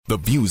The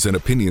views and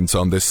opinions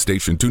on this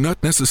station do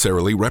not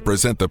necessarily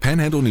represent the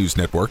Panhandle News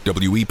Network,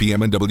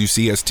 WEPM and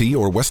WCST,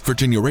 or West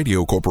Virginia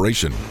Radio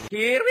Corporation.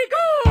 Here we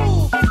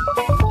go!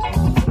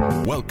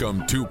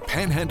 Welcome to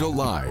Panhandle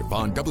Live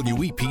on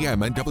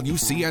WEPM and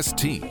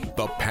WCST,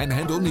 the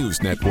Panhandle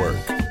News Network.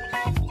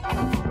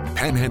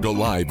 Panhandle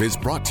Live is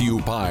brought to you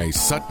by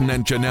Sutton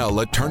and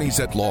Janelle Attorneys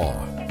at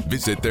Law.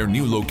 Visit their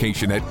new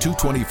location at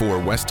 224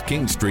 West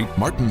King Street,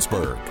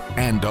 Martinsburg,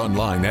 and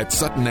online at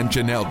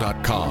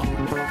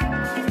suttonandjanelle.com.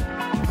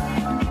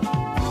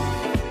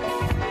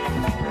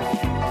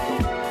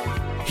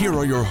 Here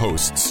are your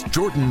hosts,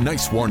 Jordan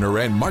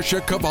Nicewarner and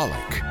Marsha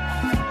Chwalik.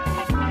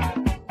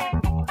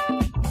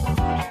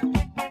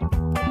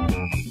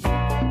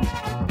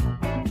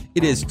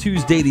 It is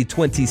Tuesday the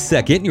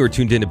 22nd. You are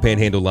tuned in to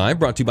Panhandle Live,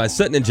 brought to you by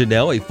Sutton and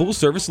Janelle, a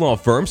full-service law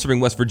firm serving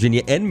West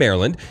Virginia and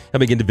Maryland,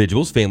 helping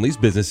individuals, families,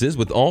 businesses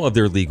with all of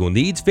their legal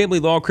needs. Family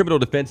law, criminal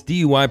defense,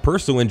 DUI,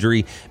 personal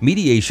injury,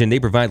 mediation.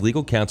 They provide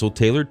legal counsel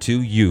tailored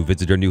to you.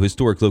 Visit their new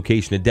historic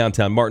location in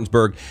downtown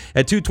Martinsburg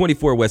at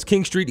 224 West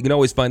King Street. You can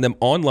always find them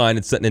online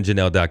at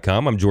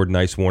suttonandjanelle.com. I'm Jordan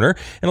Nicewarner,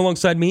 and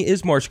alongside me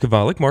is Marsha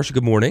Chwalik. Marsha,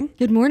 good morning.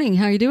 Good morning.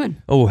 How are you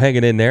doing? Oh,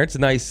 hanging in there. It's a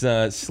nice,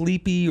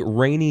 sleepy,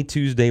 rainy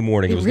Tuesday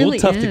morning. It was really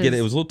a little tough is.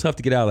 It was a little tough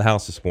to get out of the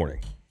house this morning.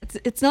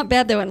 It's not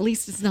bad, though. At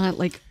least it's not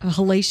like a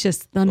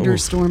hellacious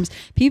thunderstorms.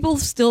 People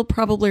still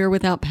probably are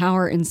without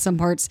power in some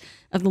parts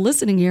of the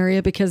listening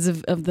area because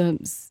of the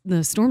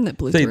storm that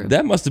blew through.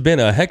 That must have been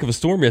a heck of a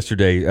storm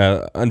yesterday.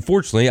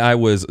 Unfortunately, I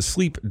was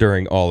asleep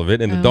during all of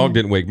it, and the dog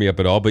didn't wake me up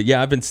at all. But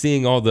yeah, I've been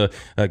seeing all the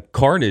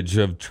carnage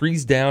of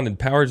trees down and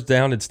powers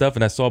down and stuff,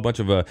 and I saw a bunch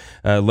of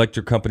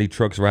electric company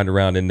trucks riding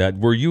around.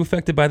 And were you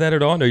affected by that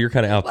at all? No, you're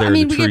kind of out there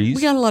in the trees.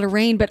 We got a lot of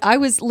rain, but I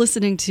was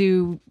listening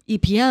to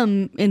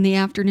EPM in the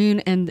afternoon,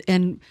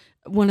 and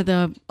one of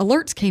the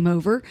alerts came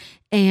over,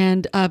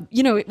 and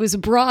it was a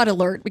broad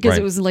alert because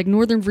it was like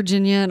Northern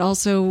Virginia and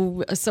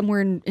also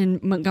somewhere in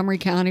Montgomery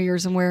County or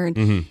somewhere,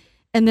 and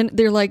then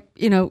they're like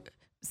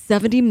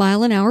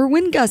 70-mile-an-hour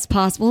wind gusts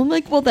possible. I'm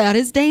like, well, that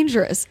is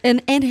dangerous,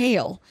 and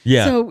hail.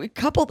 Yeah. So we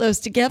couple those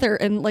together,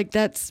 and like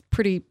that's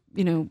pretty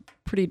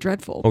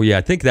dreadful. Oh, yeah.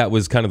 I think that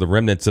was kind of the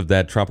remnants of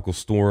that tropical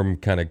storm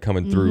kind of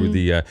coming through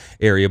the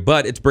area.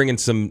 But it's bringing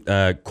some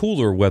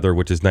cooler weather,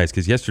 which is nice,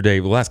 because yesterday,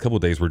 the last couple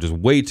of days were just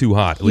way too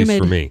hot, at least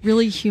for me.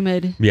 Really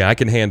humid. Yeah, I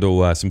can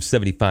handle some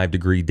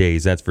 75-degree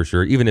days, that's for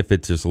sure, even if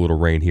it's just a little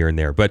rain here and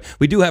there. But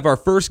we do have our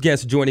first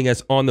guest joining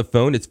us on the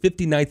phone. It's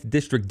 59th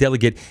District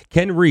Delegate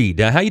Ken Reed.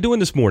 How you doing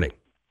this morning?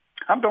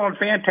 I'm doing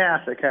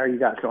fantastic. How are you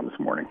guys doing this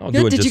morning?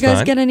 Good. Did you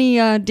guys get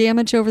any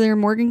damage over there in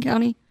Morgan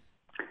County?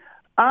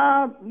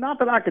 Not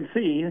that I could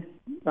see.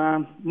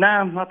 No,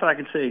 not that I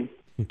could see.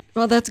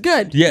 Well, that's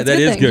good. Yeah, that's that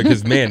is thing. good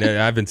because, man,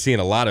 I've been seeing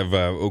a lot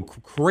of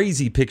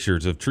crazy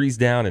pictures of trees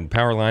down and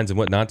power lines and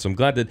whatnot, so I'm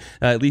glad that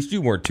at least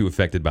you weren't too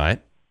affected by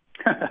it.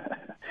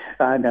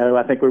 I know.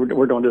 I think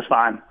we're doing just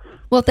fine.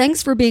 Well,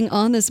 thanks for being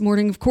on this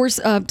morning. Of course,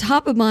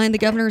 top of mind, the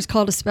governor has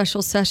called a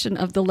special session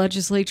of the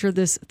legislature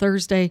this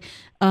Thursday.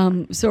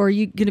 So are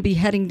you going to be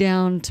heading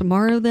down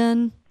tomorrow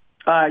then?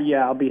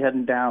 Yeah, I'll be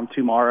heading down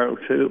tomorrow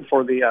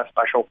for the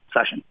special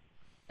session.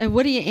 And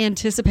what do you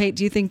anticipate?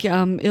 Do you think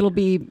it'll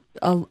be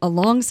a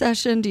long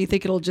session? Do you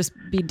think it'll just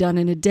be done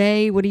in a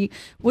day? What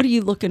are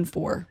you looking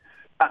for?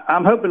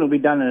 I'm hoping it'll be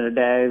done in a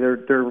day.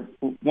 They're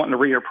wanting to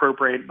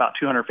reappropriate about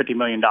 $250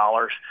 million.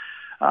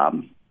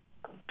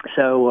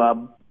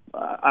 So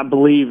I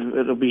believe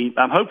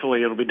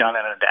hopefully it'll be done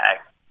in a day.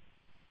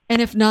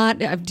 And if not,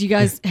 do you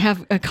guys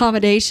have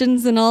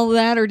accommodations and all of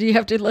that, or do you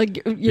have to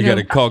you got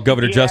to call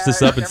Governor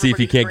Justice up and see if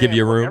he can't give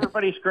you a room?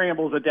 Everybody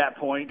scrambles at that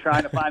point,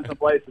 trying to find some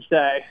place to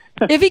stay.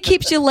 If he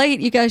keeps you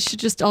late, you guys should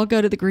just all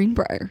go to the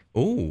Greenbrier.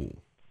 Ooh.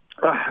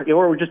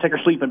 Or we just take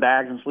our sleeping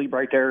bags and sleep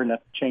right there in the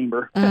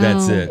chamber.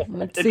 That's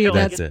it. See,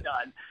 that's it.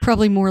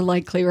 Probably more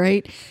likely,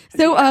 right?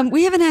 So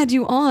we haven't had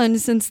you on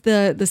since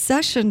the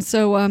session.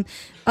 So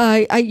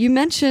you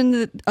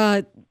mentioned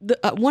that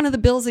one of the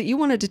bills that you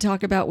wanted to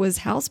talk about was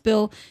House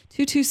Bill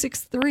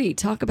 2263.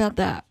 Talk about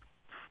that.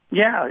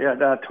 Yeah.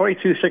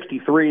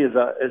 2263 is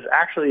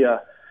actually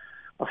a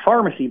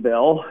pharmacy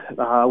bill,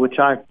 which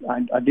I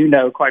do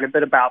know quite a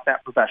bit about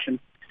that profession.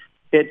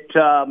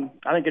 I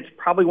think it's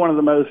probably one of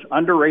the most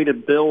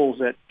underrated bills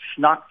that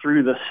snuck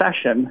through the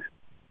session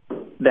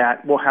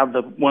that will have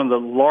one of the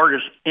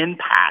largest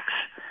impacts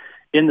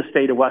in the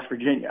state of West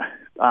Virginia.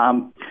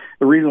 The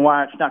reason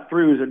why it snuck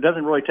through is it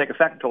doesn't really take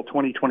effect until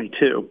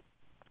 2022.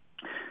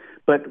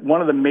 But one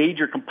of the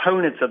major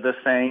components of this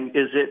thing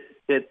is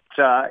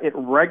it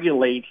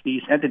regulates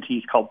these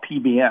entities called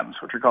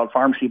PBMs, which are called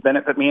pharmacy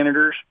benefit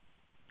managers.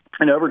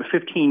 And over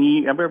 15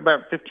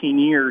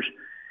 years,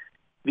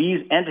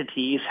 these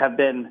entities have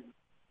been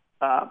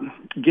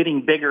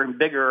getting bigger and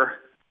bigger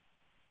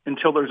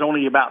until there's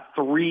only about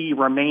three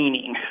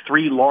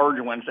large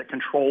ones that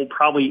control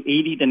probably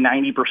 80 to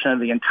 90% of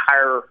the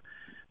entire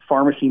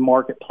pharmacy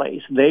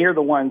marketplace. They are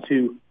the ones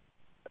who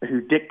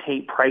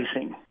dictate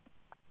pricing.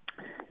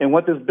 And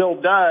what this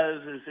bill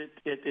does is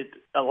it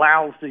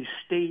allows the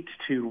states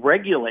to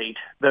regulate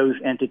those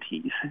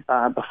entities.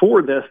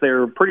 Before this, they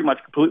were pretty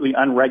much completely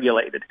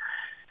unregulated.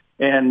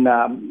 And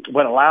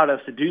what allowed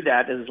us to do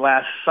that is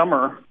last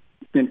summer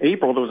in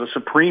April, there was a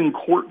Supreme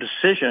Court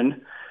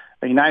decision,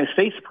 a United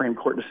States Supreme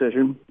Court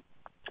decision,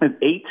 of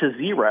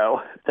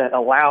 8-0 that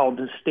allowed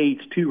the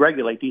states to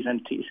regulate these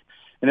entities.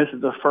 And this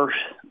is the first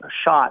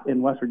shot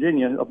in West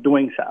Virginia of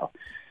doing so.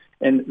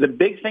 And the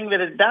big thing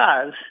that it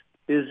does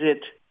is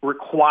it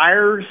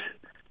requires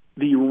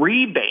the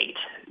rebate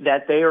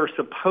that they are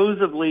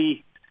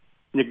supposedly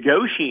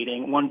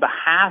negotiating on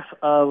behalf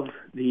of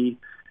the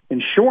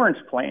insurance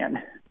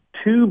plan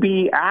to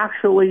be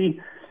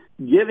actually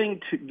given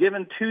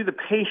to the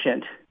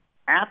patient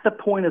at the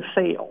point of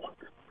sale.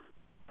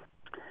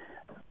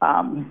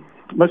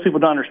 Most people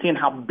don't understand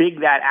how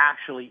big that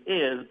actually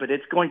is, but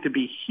it's going to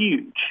be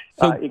huge.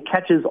 So, it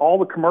catches all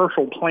the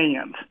commercial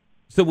plans.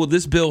 So will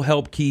this bill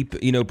help keep,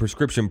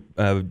 prescription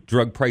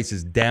drug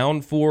prices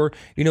down for,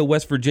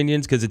 West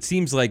Virginians? Because it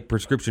seems like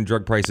prescription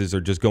drug prices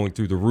are just going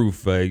through the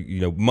roof,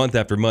 month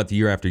after month,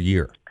 year after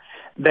year.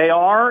 They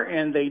are,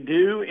 and they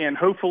do, and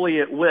hopefully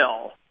it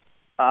will.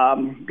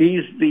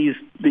 These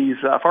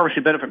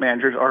pharmacy benefit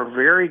managers are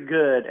very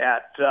good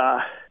at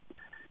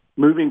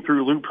moving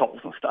through loopholes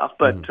and stuff.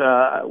 But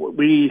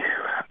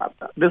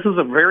this is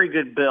a very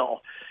good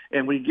bill,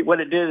 and what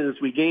it did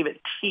is we gave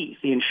it teeth.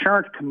 The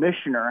insurance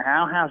commissioner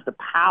now has the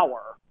power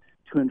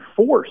to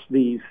enforce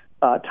these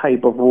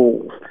type of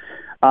rules.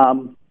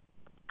 I'm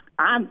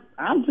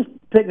just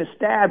taking a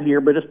stab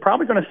here, but it's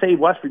probably going to save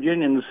West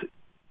Virginians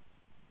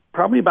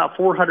probably about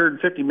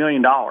 $450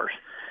 million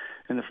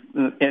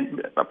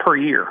per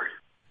year.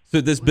 So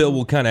this bill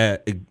will kind of,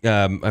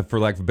 for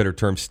lack of a better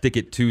term, stick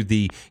it to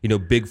the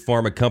big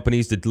pharma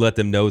companies to let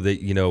them know that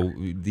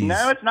these.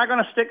 No, it's not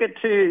going to stick it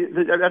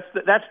to.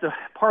 That's the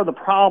part of the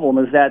problem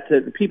is that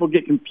the people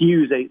get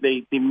confused.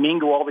 They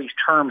mingle all these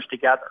terms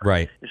together.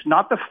 Right. It's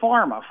not the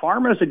pharma.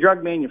 Pharma is the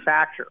drug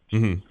manufacturer.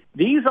 Mm-hmm.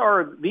 These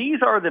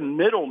are the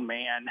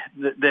middleman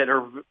that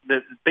are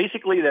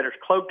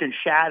cloaked in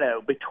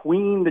shadow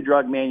between the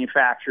drug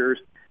manufacturers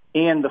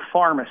and the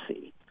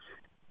pharmacy.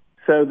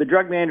 So the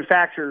drug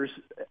manufacturers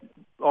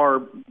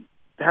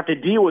have to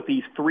deal with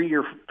these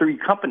three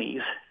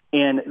companies,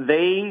 and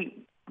they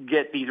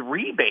get these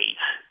rebates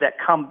that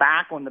come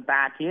back on the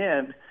back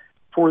end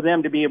for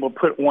them to be able to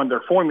put on their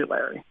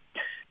formulary.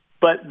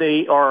 But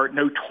they are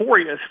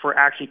notorious for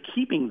actually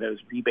keeping those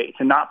rebates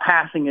and not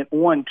passing it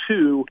on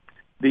to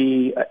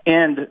the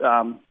end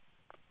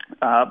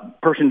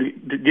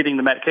person getting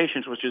the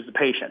medications, which is the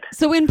patient.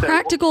 So in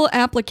practical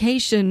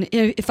application,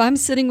 if I'm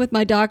sitting with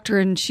my doctor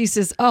and she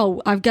says,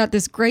 oh, I've got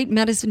this great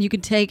medicine you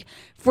can take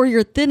for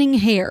your thinning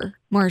hair,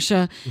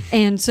 Marsha,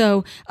 and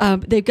so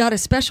they've got a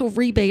special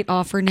rebate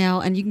offer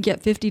now, and you can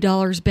get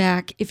 $50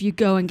 back if you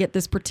go and get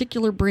this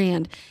particular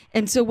brand.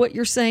 And so what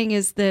you're saying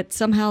is that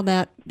somehow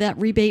that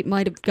rebate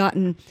might have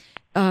gotten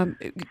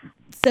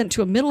sent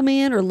to a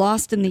middleman or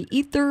lost in the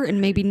ether, and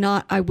maybe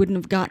not, I wouldn't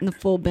have gotten the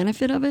full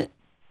benefit of it?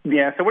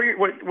 Yeah, so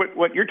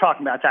what you're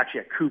talking about is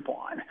actually a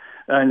coupon.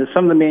 And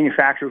some of the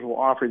manufacturers will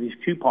offer these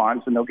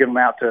coupons, and they'll give them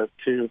out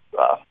to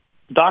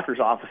doctors'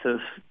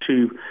 offices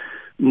to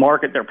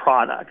market their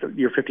product.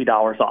 You're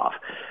 $50 off.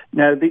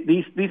 Now,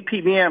 these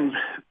PBMs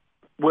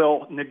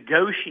will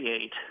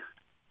negotiate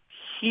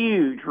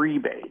huge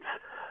rebates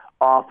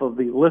off of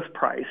the list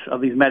price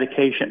of these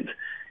medications,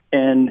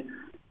 and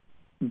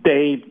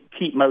they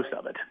keep most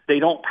of it. They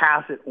don't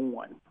pass it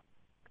on,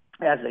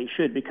 as they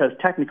should, because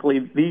technically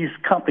these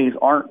companies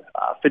aren't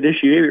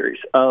fiduciaries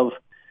of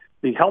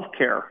the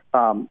healthcare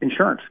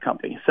insurance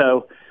company.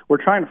 So we're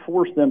trying to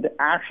force them to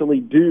actually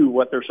do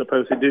what they're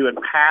supposed to do and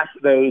pass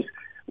those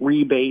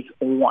rebates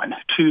on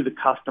to the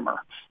customer.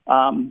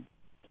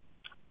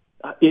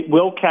 It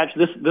will catch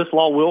this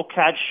law will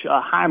catch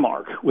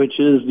Highmark, which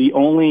is the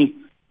only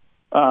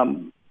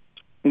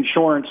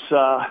insurance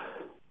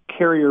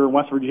carrier in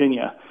West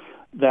Virginia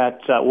that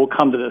will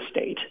come to this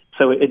state.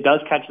 So it does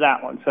catch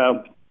that one.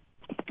 So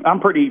I'm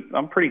pretty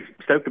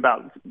stoked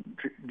about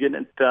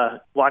getting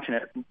it, watching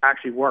it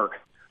actually work.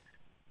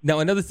 Now,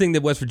 another thing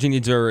that West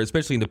Virginians are,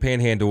 especially in the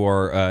Panhandle,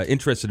 are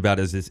interested about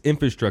is this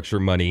infrastructure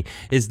money.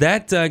 Is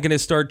that going to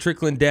start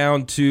trickling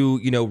down to,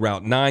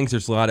 Route 9?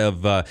 There's a lot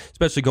of,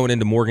 especially going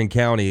into Morgan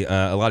County,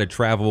 a lot of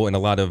travel and a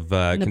lot of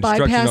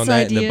construction on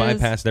that, and the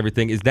bypass and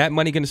everything. Is that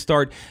money going to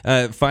start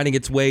finding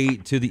its way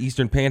to the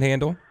Eastern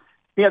Panhandle?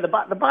 Yeah, the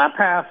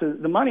bypass,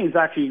 the money is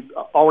actually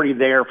already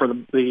there for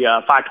the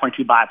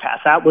 522 bypass.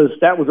 That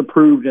was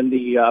approved in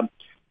the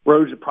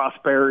Roads to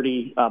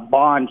Prosperity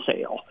bond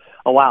sale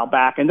a while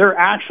back, and they're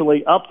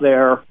actually up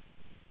there.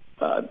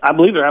 I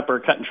believe they're up there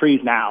cutting trees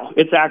now.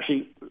 It's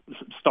actually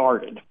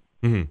started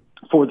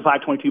for the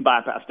 522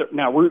 bypass.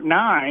 Now, Route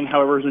 9,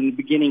 however, is in the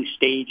beginning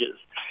stages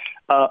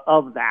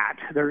of that.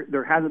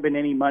 There hasn't been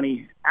any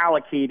money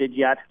allocated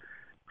yet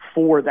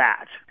for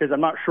that, because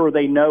I'm not sure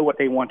they know what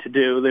they want to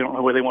do. They don't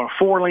know whether they want to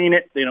four-lane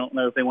it. They don't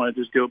know if they want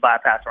to just do a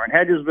bypass around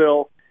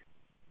Hedgesville.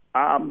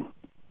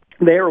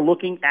 They are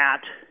looking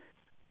at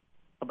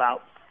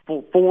about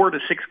 4 to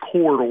 6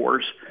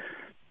 corridors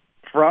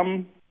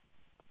from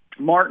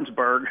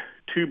Martinsburg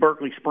to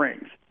Berkeley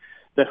Springs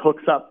that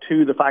hooks up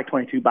to the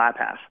 522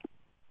 bypass.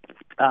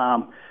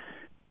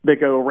 They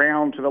go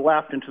around to the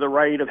left and to the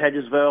right of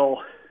Hedgesville.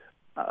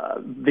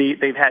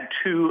 They've had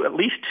at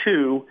least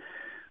two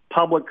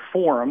public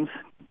forums.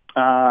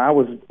 I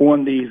was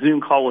on the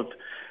Zoom call with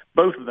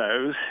both of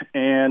those,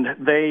 and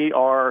they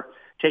are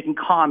taking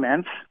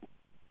comments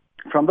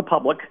from the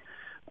public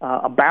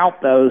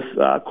about those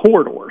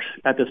corridors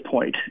at this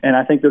point. And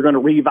I think they're going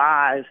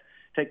to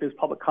take those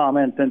public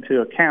comments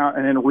into account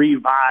and then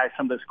revise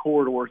some of those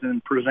corridors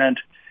and present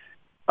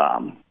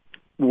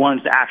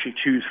ones to actually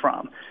choose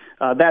from.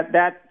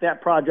 That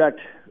project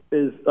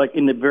is like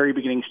in the very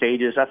beginning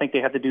stages. I think they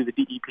have to do the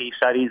DEP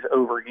studies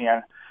over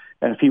again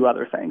and a few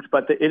other things.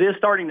 But it is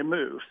starting to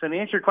move. So the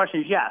answer to your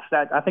question is yes.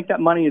 I think that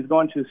money is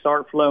going to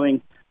start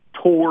flowing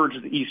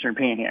towards the Eastern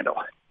Panhandle.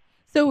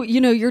 So,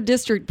 your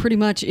district pretty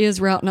much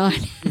is Route 9.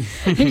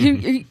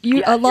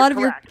 Yes, a lot of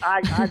correct.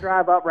 I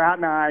drive up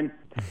Route 9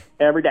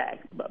 every day,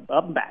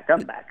 up and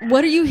back.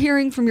 What are you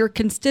hearing from your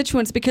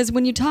constituents? Because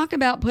when you talk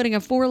about putting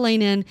a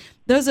 4-lane in,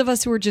 those of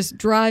us who are just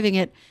driving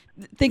it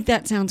think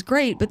that sounds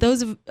great. But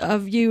those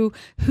of you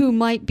who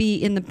might be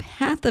in the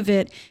path of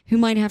it, who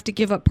might have to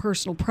give up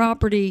personal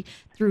property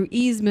through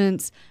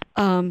easements,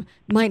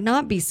 might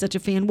not be such a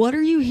fan. What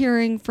are you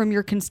hearing from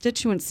your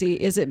constituency?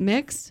 Is it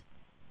mixed?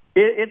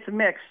 It's a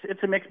mix.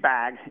 It's a mixed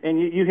bag, and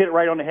you hit it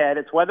right on the head.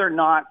 It's whether or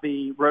not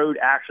the road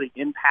actually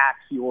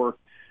impacts your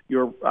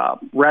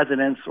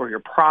residence or your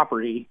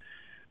property.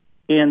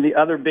 And the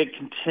other big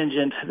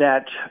contingent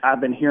that I've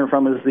been hearing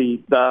from is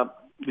the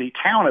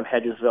town of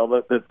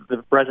Hedgesville,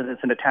 the residents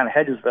in the town of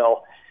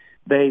Hedgesville.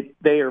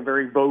 They are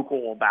very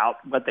vocal about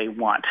what they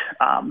want.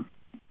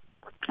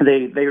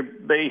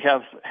 They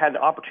have had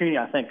the opportunity,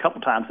 I think, a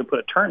couple times to put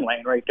a turn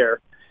lane right there,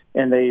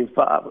 and they've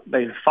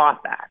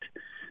fought that.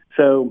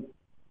 So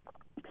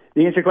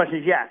the answer to your question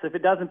is yes. If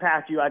it does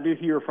impact you, I do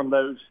hear from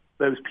those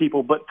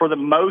people. But for the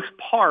most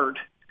part,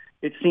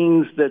 it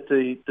seems that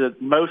the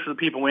most of the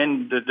people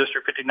in the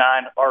District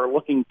 59 are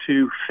looking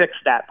to fix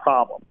that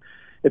problem.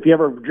 If you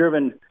ever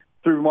driven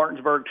through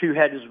Martinsburg to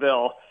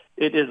Hedgesville,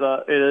 it is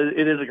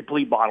a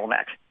complete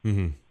bottleneck.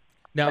 Mm-hmm.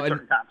 Now, at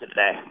certain times of the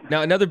day.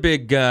 Now, another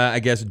big,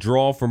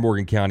 draw for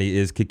Morgan County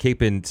is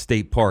Kakapen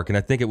State Park. And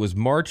I think it was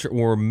March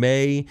or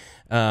May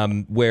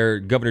where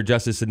Governor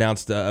Justice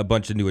announced a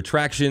bunch of new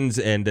attractions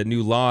and a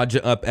new lodge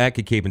up at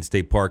Kakapen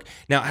State Park.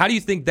 Now, how do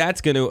you think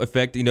that's going to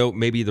affect,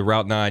 maybe the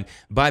Route 9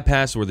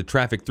 bypass or the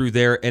traffic through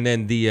there and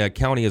then the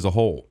county as a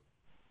whole?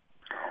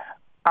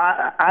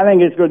 I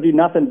think it's going to do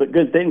nothing but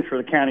good things for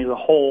the county as a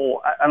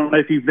whole. I don't know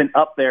if you've been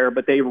up there,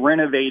 but they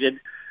renovated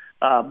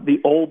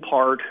the old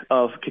part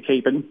of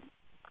Kakapen.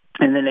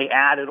 And then they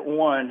added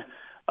on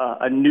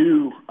a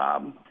new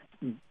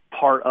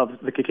part of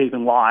the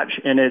Kakapen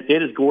Lodge, and it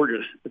is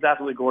gorgeous. It's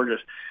absolutely gorgeous,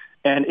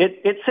 and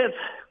it sits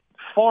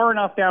far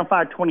enough down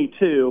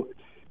 522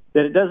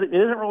 that it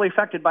isn't really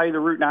affected by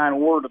either Route 9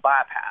 or the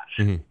bypass.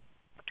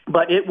 Mm-hmm.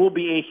 But it will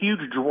be a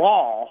huge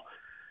draw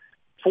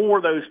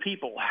for those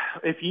people.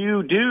 If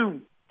you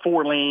do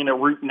 4-lane or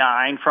Route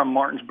 9 from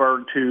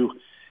Martinsburg to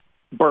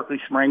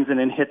Berkeley Springs and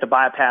then hit the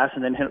bypass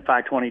and then hit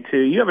 522,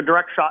 you have a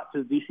direct shot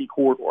to the DC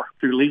corridor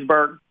through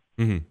Leesburg.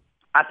 Mm-hmm.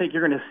 I think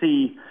you're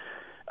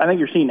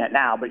seeing that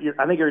now, but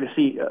I think you're going to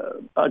see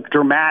a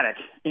dramatic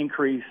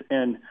increase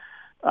in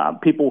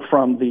people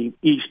from the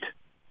east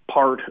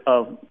part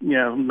of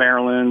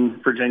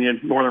Maryland, Virginia,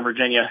 Northern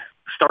Virginia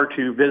start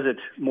to visit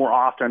more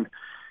often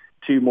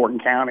to Morgan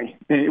County,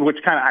 which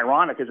is kind of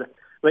ironic because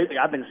lately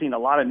I've been seeing a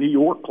lot of New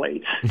York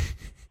plates.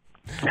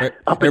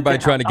 Everybody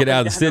trying to get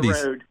out of the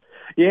cities.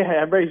 Yeah,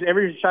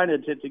 everybody's trying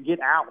to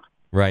get out.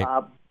 Right.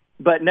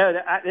 But no,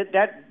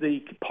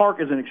 the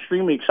park is an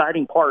extremely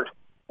exciting part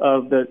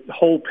of the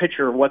whole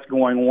picture of what's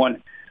going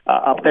on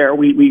up there.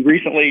 We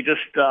recently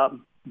just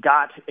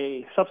got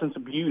a substance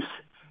abuse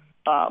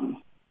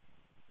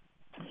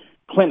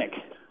clinic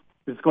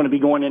that's going to be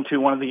going into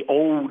one of the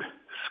old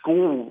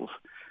schools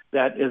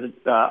that is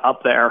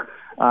up there.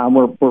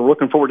 We're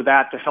looking forward to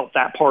that to help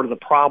that part of the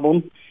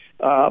problem.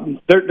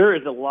 There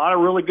is a lot of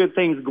really good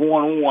things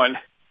going on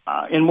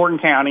in Morgan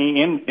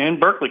County, in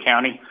Berkeley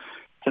County,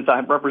 since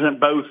I represent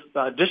both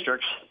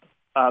districts,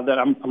 that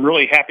I'm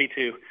really happy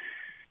to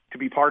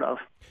be part of.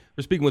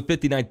 We're speaking with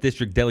 59th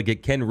District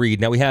Delegate Ken Reed.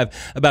 Now, we have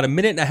about a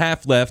minute and a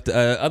half left.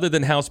 Other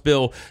than House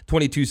Bill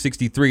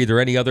 2263, are there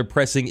any other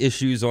pressing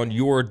issues on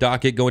your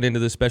docket going into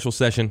this special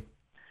session?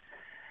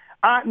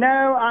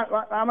 No,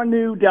 I'm a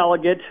new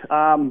delegate.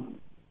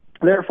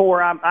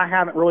 Therefore, I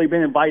haven't really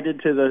been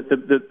invited to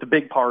the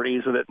big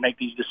parties that make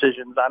these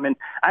decisions.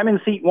 I'm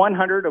in seat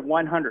 100 of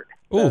 100.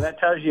 So that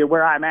tells you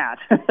where I'm at.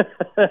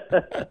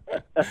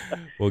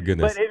 Well,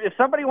 goodness. But if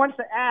somebody wants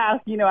to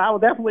ask, I will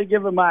definitely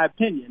give them my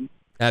opinion.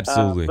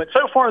 Absolutely. But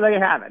so far, they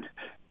haven't.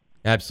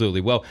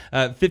 Absolutely. Well,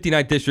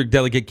 59th District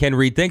Delegate Ken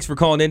Reed, thanks for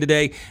calling in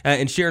today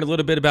and sharing a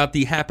little bit about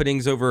the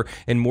happenings over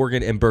in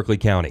Morgan and Berkeley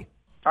County.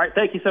 All right.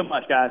 Thank you so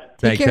much, guys.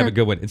 Thanks. Have a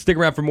good one. And stick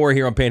around for more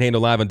here on Panhandle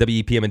Live on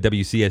WEPM and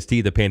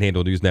WCST, the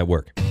Panhandle News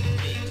Network.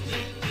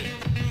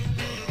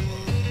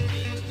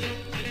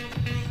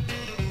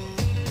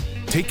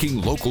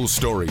 taking local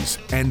stories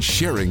and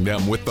sharing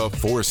them with the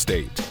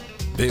four-state.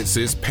 This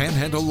is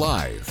Panhandle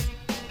Live.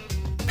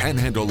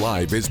 Panhandle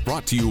Live is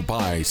brought to you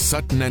by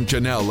Sutton and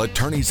Janelle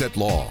Attorneys at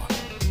Law.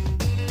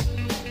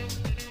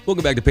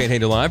 Welcome back to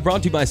Panhandle Live,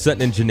 brought to you by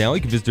Sutton and Janelle.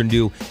 You can visit their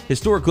new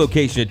historic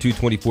location at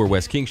 224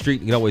 West King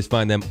Street. You can always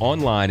find them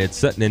online at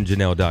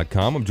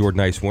suttonandjanelle.com. I'm Jordan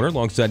Nicewarner.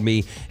 Alongside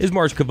me is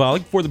Marsha.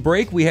 Before the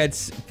break, we had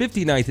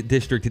 59th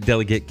District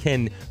Delegate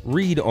Ken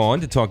Reed on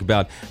to talk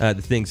about the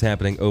things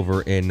happening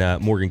over in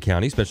Morgan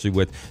County, especially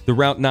with the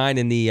Route 9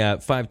 and the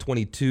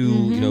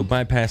 522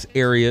 bypass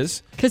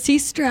areas. Because he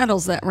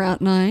straddles that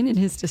Route 9 in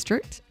his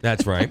district.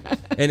 That's right.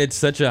 And it's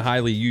such a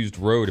highly used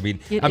road. I mean,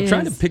 I'm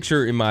trying to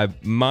picture in my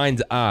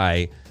mind's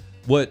eye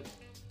what,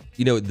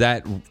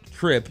 that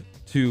trip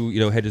to,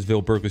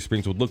 Hedgesville, Berkeley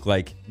Springs would look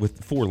like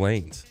with 4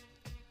 lanes.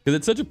 Because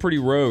it's such a pretty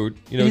road,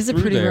 it is a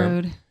pretty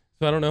road.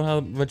 So I don't know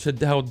how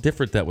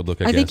different that would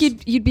look, I guess.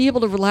 think you'd be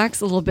able to relax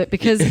a little bit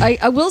because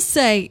I will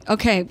say,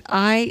 okay,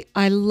 I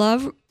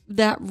love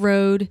that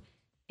road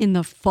in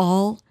the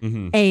fall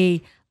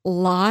a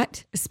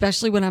lot,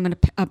 especially when I'm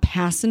a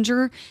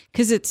passenger,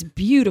 because it's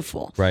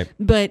beautiful. Right.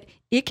 But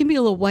it can be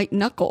a little white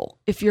knuckle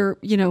if you're,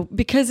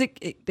 because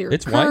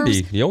it's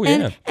windy. Oh,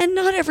 yeah. And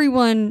not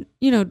everyone,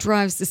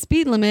 drives the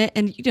speed limit,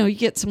 and you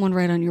get someone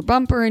right on your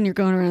bumper and you're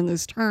going around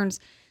those turns.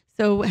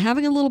 So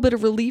having a little bit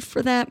of relief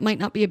for that might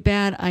not be a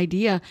bad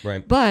idea.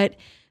 Right. But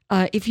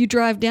if you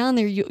drive down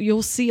there,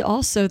 you'll see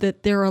also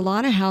that there are a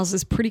lot of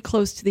houses pretty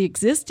close to the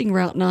existing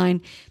Route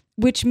 9,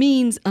 which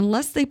means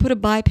unless they put a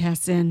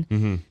bypass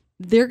in,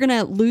 they're going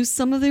to lose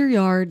some of their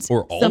yards.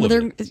 Or all of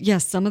it.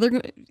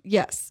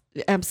 Yes,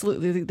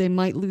 absolutely. They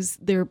might lose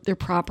their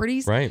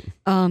properties. Right.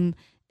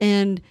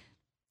 And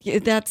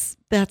that's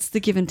the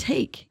give and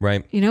take.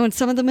 Right. And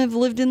some of them have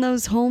lived in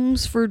those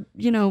homes for,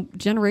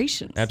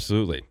 generations.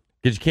 Absolutely.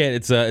 Because you can't,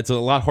 it's a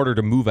lot harder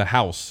to move a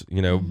house,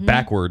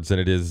 backwards than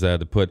it is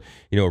to put,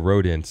 a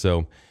road in.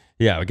 So,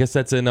 yeah, I guess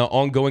that's an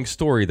ongoing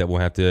story that we'll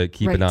have to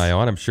keep an eye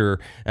on. I'm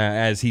sure,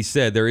 as he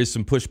said, there is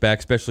some pushback,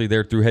 especially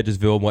there through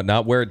Hedgesville and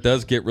whatnot, where it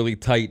does get really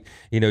tight,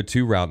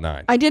 to Route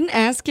 9. I didn't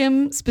ask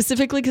him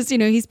specifically because,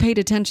 he's paid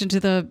attention to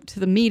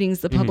the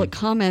meetings, the public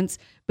comments,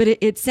 but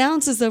it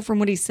sounds as though from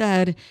what he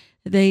said,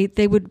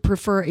 they would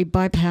prefer a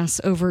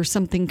bypass over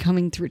something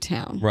coming through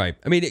town. Right.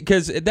 I mean,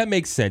 because that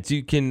makes sense.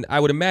 I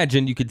would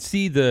imagine you could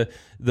see the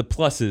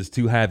pluses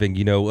to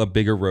having, a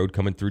bigger road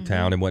coming through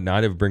town and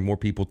whatnot. It would bring more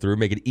people through,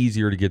 make it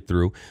easier to get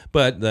through.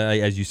 But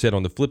as you said,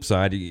 on the flip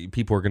side,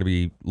 people are going to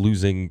be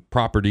losing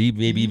property,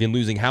 maybe even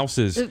losing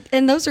houses.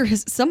 And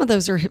some of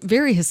those are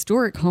very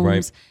historic homes.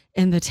 Right.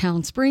 And the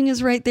town spring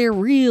is right there,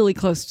 really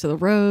close to the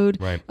road.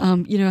 Right.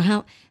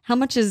 How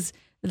much is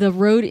the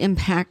road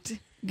impact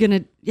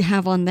going to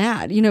have on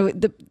that?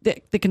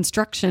 The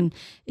construction,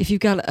 if you've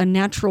got a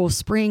natural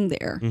spring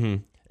there.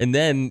 And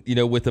then,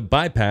 with a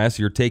bypass,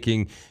 you're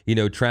taking,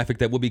 traffic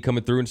that will be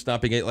coming through and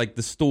stopping at like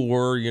the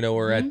store,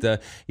 or at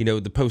the,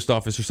 the post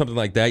office or something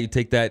like that. You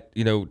take that,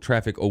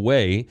 traffic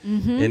away.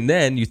 And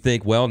then you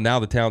think, well, now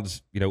the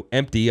town's,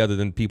 empty other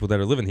than people that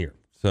are living here.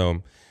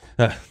 So,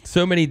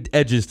 so many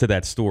edges to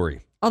that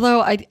story.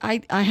 Although I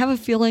have a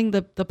feeling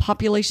the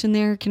population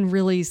there can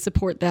really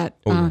support that.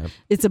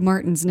 It's a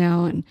Martin's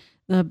now and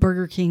the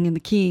Burger King and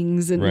the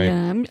Kings. And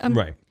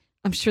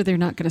I'm sure they're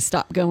not going to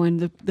stop going,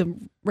 the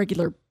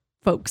regular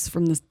folks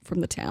from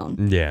the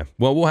town. Yeah.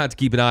 Well, we'll have to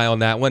keep an eye on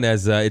that one,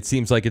 as it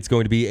seems like it's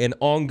going to be an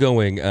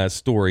ongoing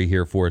story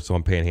here for us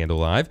on Panhandle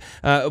Live.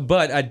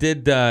 But I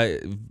did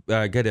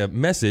get a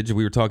message.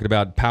 We were talking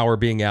about power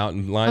being out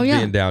and lines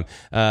being down.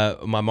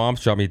 My mom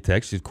shot me a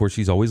text. Of course,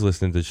 she's always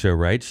listening to the show,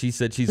 right? She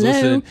said she's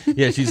listening.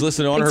 Yeah, she's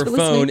listening on her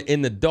phone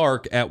in the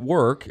dark at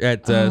work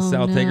at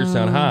South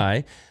Hagerstown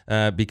High.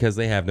 Because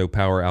they have no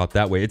power out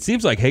that way. It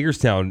seems like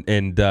Hagerstown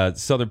and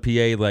southern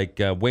PA, like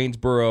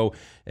Waynesboro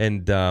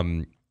and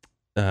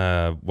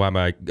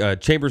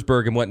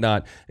Chambersburg and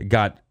whatnot,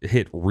 got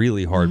hit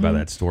really hard by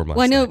that storm last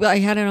night. Well, I know I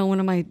had it on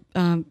one of my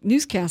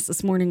newscasts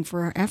this morning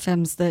for our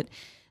FMs that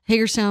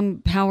Hagerstown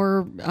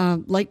Power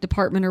Light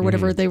Department or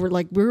whatever, they were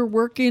like, we're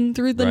working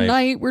through the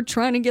night. We're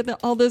trying to get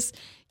all this,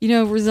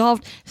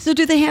 resolved. So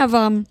do they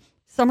have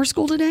summer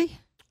school today?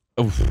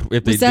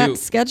 If they Was that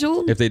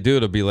scheduled? If they do,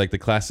 it'll be like the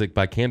classic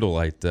by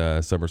candlelight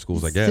summer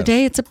schools, I guess.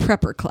 Today it's a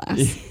prepper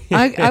class.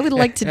 I would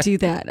like to do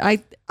that.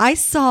 I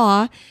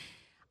saw,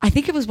 I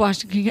think it was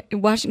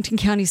Washington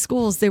County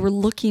Schools. They were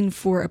looking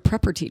for a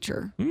prepper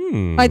teacher.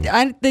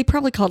 They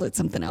probably called it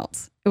something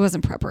else. It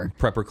wasn't prepper.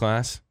 Prepper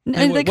class?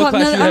 And what class do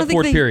you have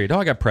fourth period? Oh,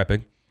 I got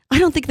prepping. I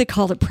don't think they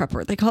called it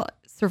prepper. They call it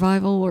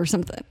survival or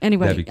something.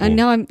 Anyway, cool.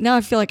 Now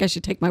I feel like I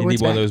should take my words back. You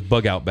need one of those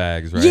bug out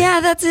bags, right? Yeah,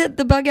 that's it.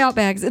 The bug out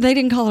bags. They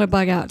didn't call it a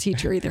bug out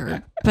teacher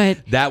either.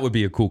 But that would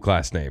be a cool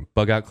class name.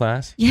 Bug out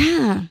class?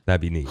 Yeah.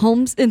 That'd be neat.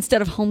 Homes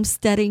instead of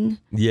homesteading.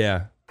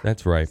 Yeah,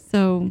 that's right.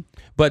 So,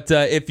 But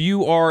if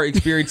you are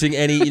experiencing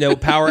any,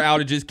 power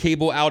outages,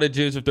 cable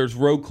outages, if there's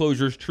road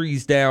closures,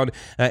 trees down,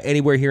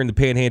 anywhere here in the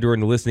Panhandle or in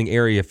the listening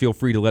area, feel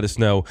free to let us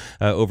know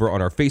over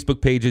on our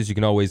Facebook pages. You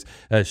can always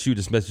shoot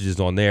us messages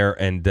on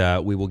there, and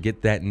we will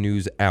get that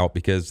news out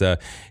because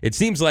it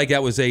seems like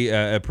that was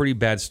a pretty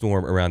bad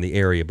storm around the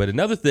area. But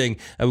another thing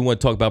we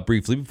want to talk about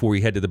briefly before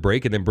we head to the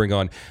break and then bring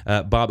on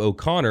Bob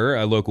O'Connor,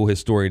 a local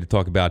historian, to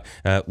talk about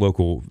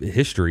local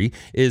history,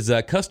 is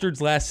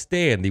Custard's Last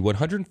Stand, the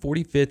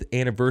 145th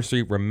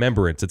anniversary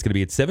remembrance. It's going to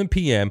be at 7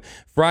 p.m.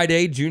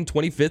 Friday, June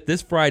 25th,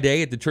 this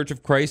Friday at the Church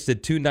of Christ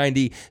at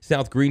 290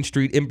 South Green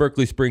Street in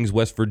Berkeley Springs,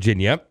 West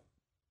Virginia.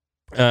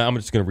 I'm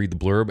just going to read the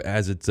blurb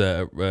as it's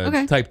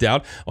typed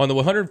out. On the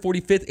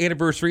 145th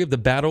anniversary of the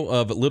Battle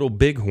of Little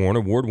Bighorn,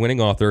 award-winning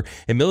author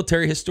and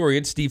military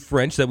historian Steve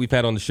French, that we've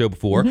had on the show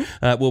before,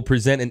 will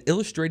present an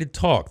illustrated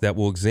talk that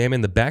will examine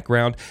the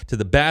background to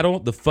the battle,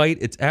 the fight,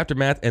 its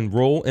aftermath, and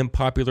role in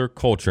popular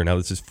culture. Now,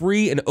 this is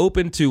free and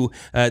open to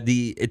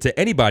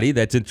anybody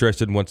that's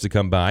interested and wants to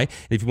come by. And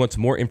if you want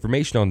some more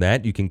information on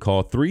that, you can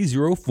call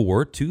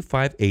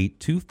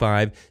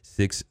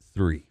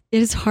 304-258-2563.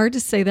 It is hard to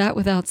say that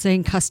without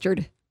saying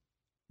custard.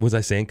 Was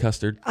I saying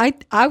custard? I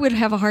would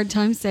have a hard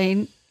time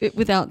saying it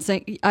without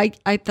saying. I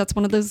that's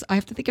one of those I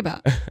have to think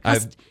about.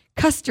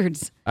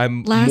 Custards.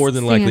 I'm more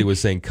than likely was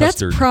saying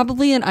custard. That's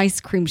probably an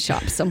ice cream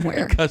shop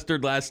somewhere.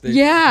 Custard Last Stand.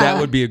 Yeah, that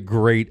would be a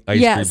great ice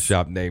cream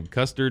shop name.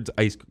 Custard's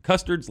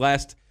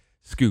Last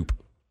Scoop.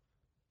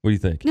 What do you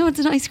think? No, it's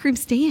an ice cream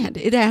stand.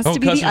 It has to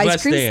be the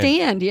ice cream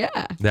stand.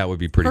 Yeah, that would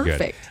be pretty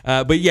perfect.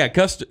 Good. But yeah,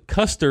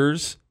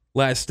 Custer's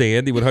Last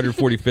Stand, the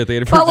 145th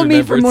anniversary. Follow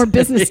me for more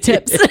business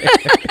tips.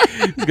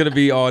 It's going to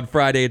be on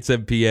Friday at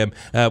 7 p.m.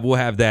 We'll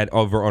have that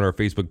over on our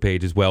Facebook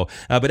page as well.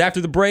 But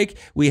after the break,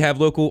 we have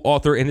local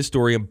author and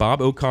historian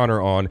Bob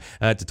O'Connor on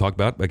to talk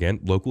about, again,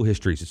 local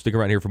history. So stick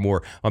around here for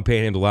more on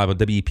Panhandle Live on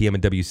WEPM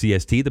and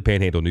WCST, the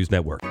Panhandle News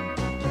Network.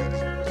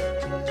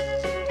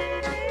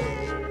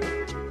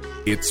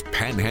 It's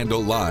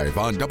Panhandle Live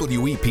on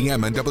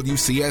WEPM and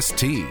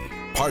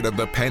WCST, part of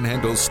the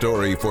Panhandle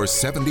story for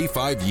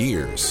 75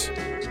 years.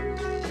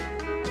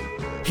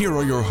 Here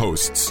are your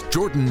hosts,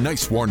 Jordan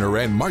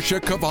Nicewarner and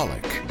Marsha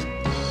Chwalik.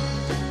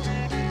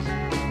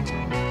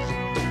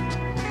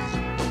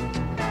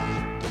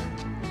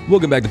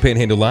 Welcome back to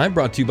Panhandle Live,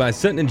 brought to you by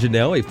Sutton &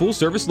 Janelle, a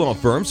full-service law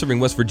firm serving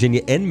West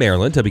Virginia and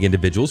Maryland, helping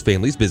individuals,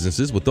 families,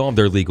 businesses with all of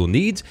their legal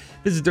needs.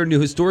 Visit their new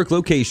historic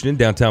location in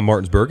downtown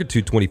Martinsburg at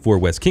 224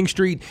 West King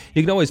Street.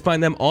 You can always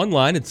find them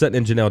online at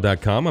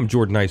suttonandjanelle.com. I'm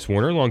Jordan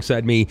Nicewarner.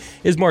 Alongside me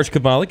is Marsha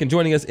Chwalik, and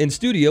joining us in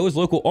studio is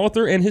local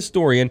author and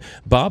historian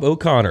Bob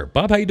O'Connor.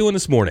 Bob, how you doing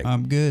this morning?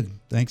 I'm good.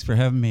 Thanks for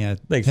having me.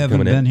 Thanks haven't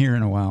for coming been here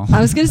in a while.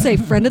 I was going to say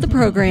friend of the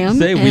program.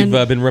 We've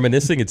been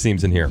reminiscing, it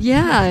seems, in here.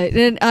 Yeah,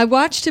 and I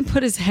watched him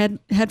put his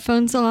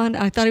headphones on.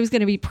 I thought he was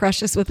going to be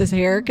precious with his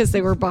hair because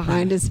they were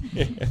behind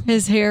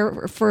his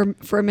hair for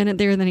a minute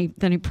there. And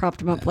then he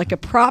propped him up like a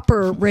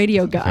proper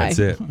radio guy. That's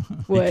it.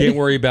 You can't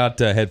worry about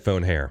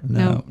headphone hair.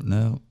 No,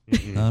 not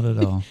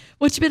at all.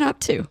 What you been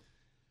up to?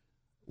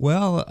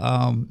 Well,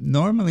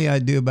 normally I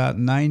do about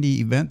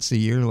 90 events a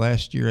year.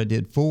 Last year I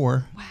did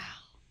 4. Wow.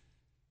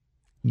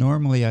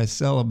 Normally I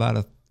sell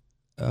about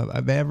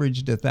I've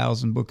averaged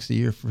 1,000 books a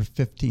year for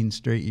 15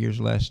 straight years.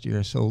 Last year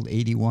I sold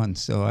 81.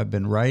 So I've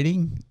been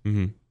writing.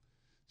 Mm-hmm.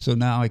 So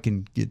now I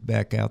can get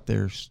back out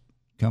there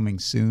coming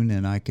soon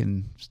and I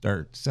can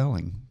start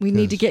selling. We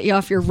need to get you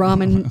off your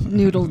ramen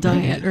noodle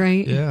diet,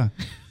 right? Yeah.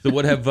 So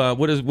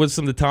what's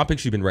some of the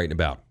topics you've been writing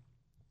about?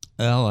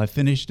 Well, I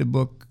finished a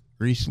book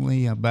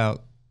recently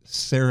about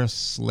Sarah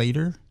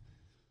Slater,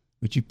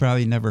 which you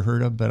probably never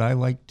heard of, but I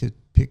like to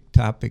pick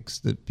topics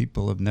that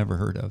people have never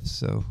heard of.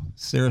 So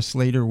Sarah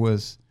Slater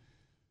was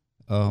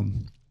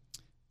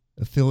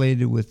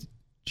affiliated with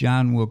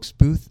John Wilkes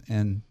Booth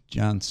and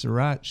John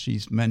Surratt.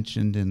 She's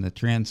mentioned in the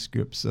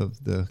transcripts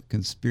of the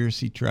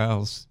conspiracy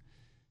trials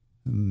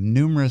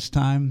numerous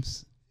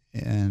times,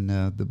 and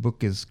the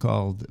book is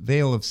called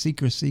Veil of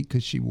Secrecy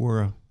because she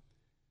wore a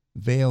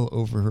veil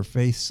over her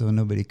face so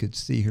nobody could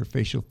see her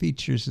facial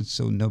features and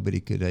so nobody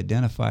could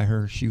identify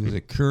her. She was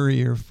a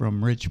courier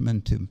from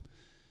Richmond to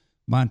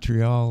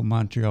Montreal.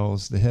 Montreal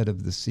is the head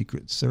of the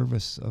Secret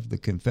Service of the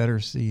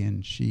Confederacy,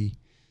 and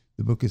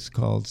the book is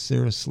called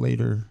Sarah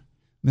Slater,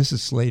 Mrs.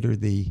 Slater,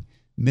 the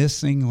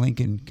Missing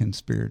Lincoln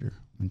Conspirator,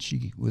 and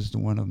she was the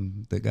one of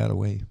them that got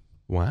away.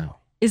 Wow.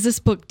 Is this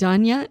book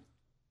done yet?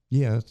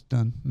 Yeah, it's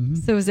done. Mm-hmm.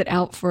 So is it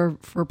out for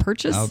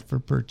purchase? Out for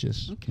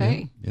purchase.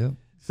 Okay. Yep.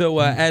 So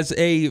as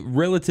a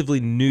relatively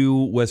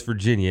new West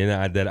Virginian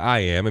that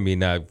I am,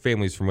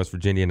 family's from West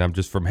Virginia and I'm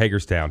just from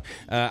Hagerstown.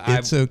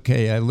 It's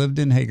okay. I lived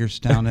in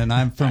Hagerstown and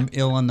I'm from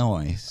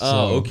Illinois. So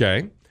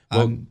okay.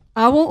 Well,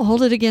 I won't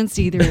hold it against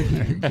either of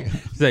you.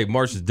 Say,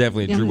 Marsha's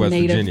definitely a true West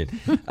Virginian.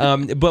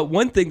 But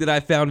one thing that I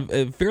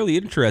found fairly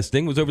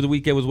interesting was over the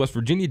weekend was West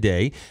Virginia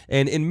Day.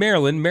 And in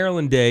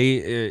Maryland Day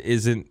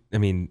isn't,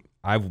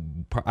 I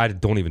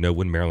don't even know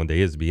when Maryland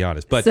Day is, to be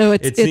honest. But so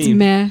it's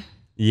meh.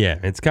 Yeah,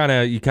 it's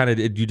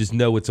you just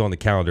know it's on the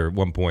calendar at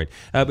one point.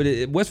 But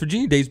West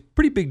Virginia Day is a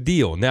pretty big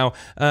deal. Now,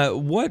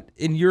 what,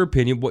 in your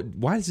opinion,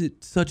 why is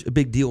it such a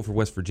big deal for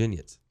West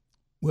Virginians?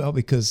 Well,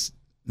 because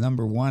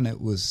number one,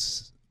 it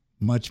was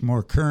much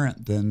more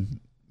current than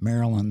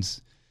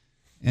Maryland's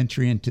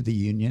entry into the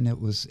Union. It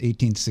was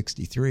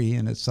 1863,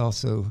 and it's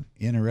also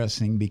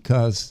interesting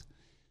because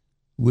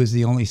it was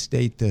the only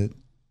state that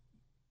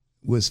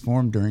was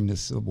formed during the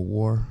Civil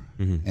War,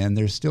 and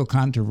there's still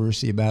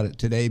controversy about it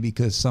today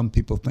because some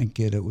people think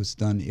it was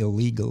done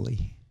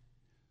illegally.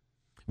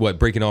 What,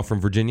 breaking off from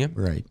Virginia?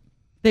 Right.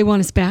 They want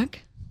us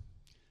back?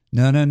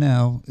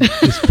 No.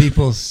 Because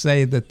people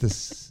say that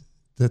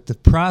the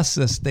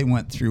process they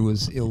went through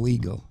was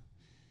illegal.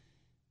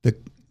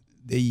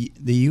 The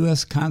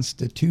U.S.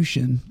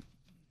 Constitution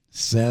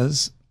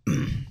says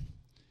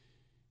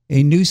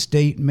a new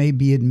state may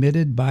be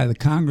admitted by the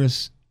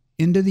Congress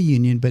into the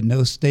Union, but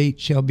no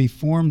state shall be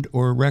formed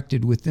or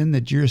erected within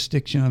the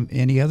jurisdiction of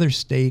any other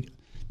state,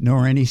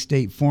 nor any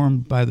state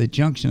formed by the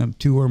junction of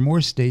two or more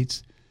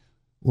states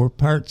or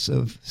parts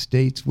of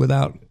states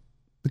without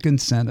the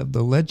consent of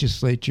the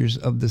legislatures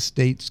of the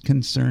states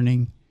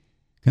concerned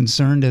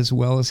as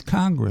well as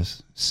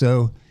Congress.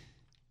 So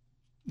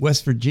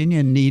West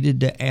Virginia needed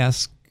to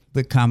ask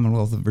the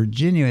Commonwealth of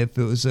Virginia if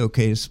it was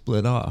okay to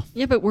split off.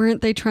 Yeah, but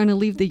weren't they trying to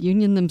leave the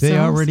Union themselves? They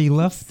already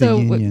left the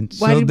Union.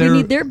 Why did we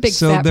need their big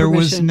fat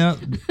permission?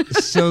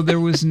 There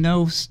was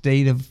no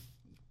state of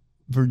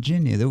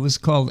Virginia. That was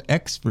called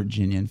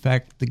ex-Virginia. In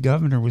fact, the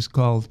governor was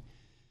called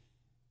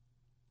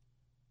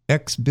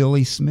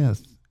ex-Billy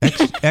Smith.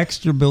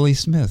 Extra Billy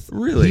Smith.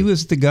 Really? He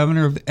was the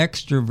governor of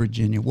extra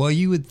Virginia. Well,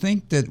 you would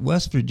think that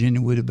West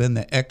Virginia would have been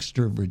the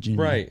extra Virginia.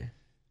 Right.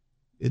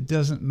 It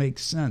doesn't make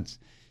sense.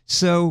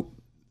 So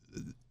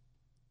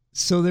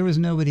there was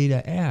nobody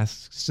to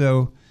ask.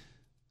 So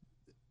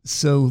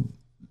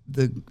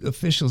the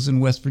officials in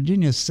West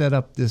Virginia set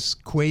up this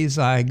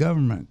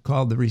quasi-government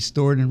called the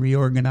Restored and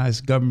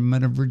Reorganized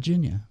Government of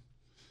Virginia.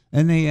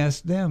 And they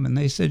asked them, and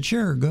they said,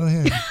 sure, go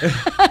ahead.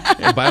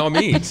 Yeah, by all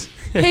means.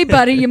 Hey,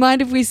 buddy, you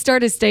mind if we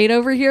start a state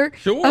over here?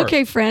 Sure.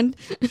 Okay, friend.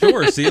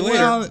 Sure, see you later.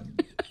 Well,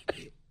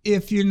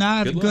 if you're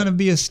not going to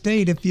be a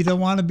state, if you don't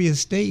want to be a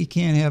state, you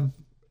can't have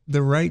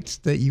the rights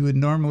that you would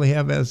normally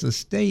have as a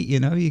state.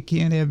 You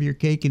can't have your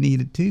cake and eat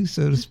it too,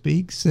 so to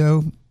speak.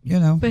 So,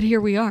 But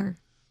here we are.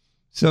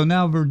 So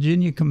now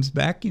Virginia comes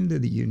back into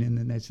the Union,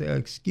 and they say,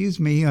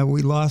 excuse me,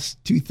 we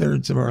lost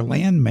 2/3 of our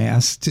land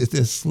mass to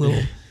these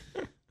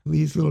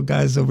little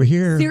guys over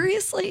here.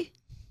 Seriously?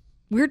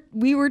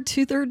 We were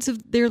 2/3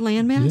 of their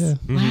landmass?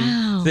 Yeah.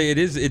 Wow. So it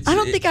is.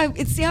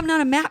 I'm not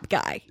a map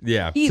guy.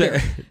 Yeah. Either.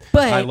 So,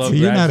 But I love So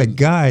you're not a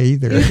guy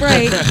either.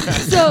 right.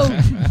 So,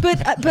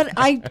 but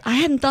I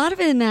hadn't thought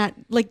of it in that,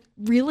 like,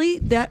 really,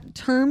 that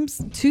terms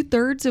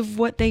 2/3 of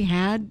what they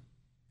had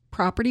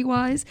property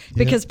wise,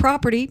 because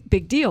property,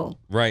 big deal.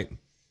 Right.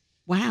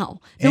 Wow.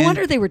 No And-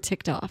 wonder they were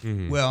ticked off.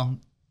 Well,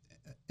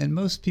 and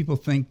most people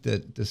think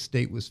that the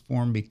state was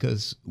formed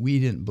because we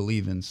didn't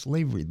believe in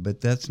slavery,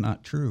 but that's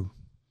not true.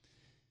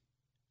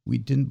 We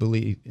didn't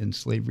believe in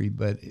slavery,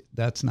 but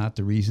that's not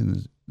the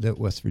reason that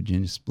West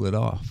Virginia split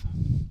off.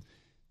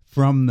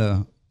 From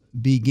the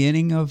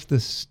beginning of the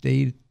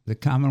state, the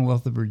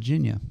Commonwealth of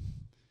Virginia,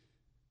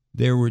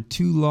 there were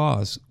two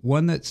laws.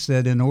 One that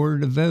said in order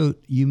to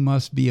vote, you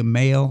must be a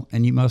male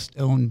and you must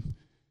own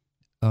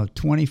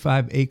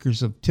 25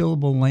 acres of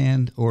tillable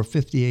land or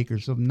 50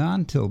 acres of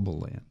non-tillable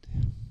land.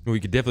 We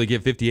could definitely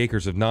get 50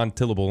 acres of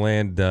non-tillable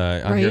land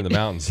out here in the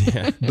mountains.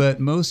 Yeah. But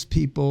most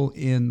people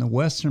in the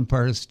western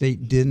part of the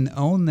state didn't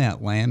own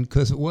that land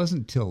because it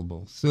wasn't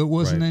tillable. So it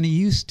wasn't any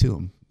use to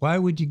them. Why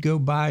would you go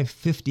buy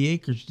 50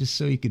 acres just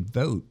so you could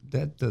vote?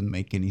 That doesn't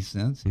make any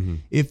sense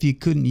if you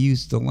couldn't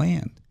use the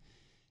land.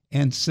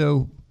 And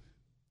so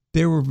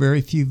there were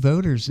very few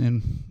voters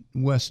in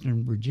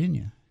Western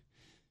Virginia.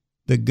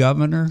 The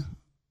governor,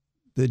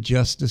 the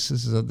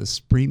justices of the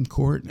Supreme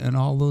Court, and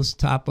all those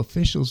top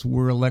officials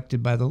were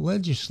elected by the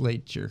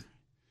legislature.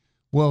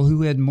 Well,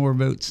 who had more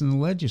votes in the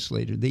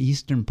legislature? The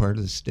eastern part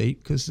of the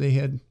state, because they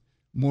had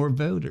more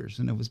voters,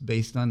 and it was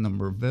based on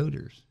number of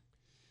voters.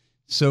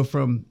 So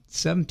from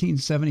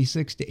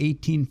 1776 to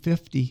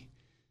 1850,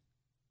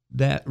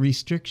 that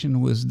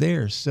restriction was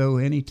there. So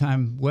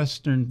anytime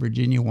Western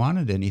Virginia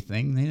wanted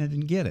anything, they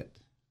didn't get it.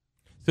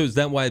 So is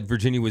that why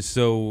Virginia was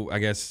so, I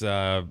guess,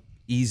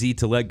 easy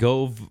to let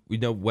go of,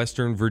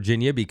 Western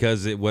Virginia,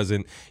 because it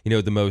wasn't,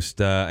 the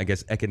most, I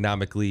guess,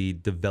 economically,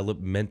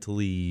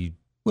 developmentally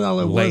Well,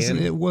 land?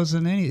 It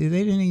wasn't any.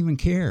 They didn't even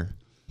care.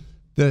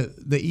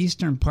 The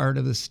eastern part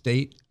of the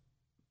state,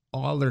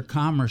 all their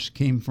commerce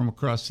came from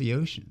across the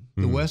ocean.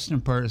 The western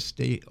part of the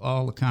state,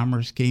 all the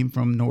commerce came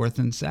from north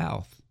and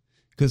south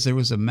because there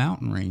was a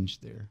mountain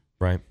range there.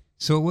 Right.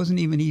 So it wasn't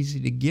even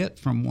easy to get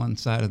from one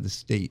side of the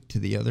state to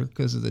the other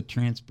because of the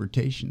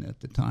transportation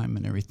at the time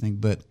and everything.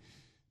 But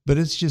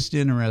it's just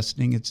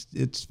interesting.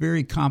 It's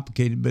very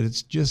complicated, but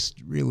it's just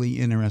really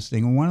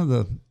interesting. And one of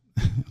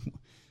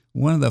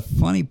the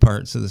funny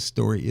parts of the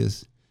story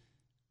is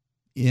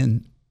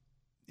in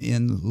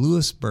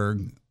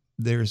Lewisburg,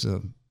 there's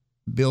a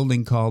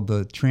building called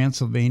the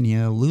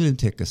Transylvania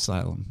Lunatic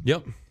Asylum.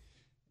 Yep.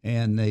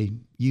 And they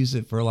use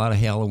it for a lot of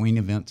Halloween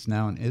events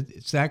now. And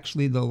it's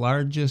actually the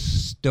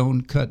largest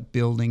stone-cut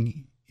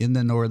building in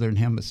the Northern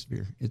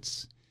Hemisphere.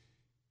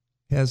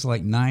 Has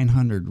like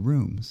 900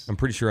 rooms. I'm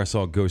pretty sure I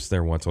saw a ghost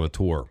there once on a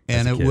tour.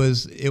 And it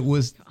was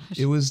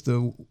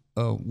the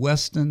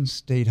Weston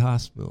State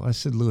Hospital. I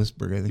said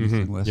Lewisburg. I think it's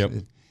in Weston.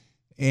 Yep.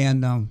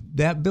 And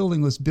that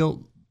building was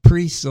built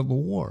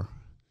pre-Civil War.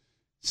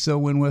 So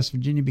when West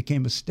Virginia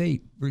became a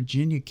state,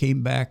 Virginia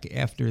came back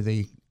after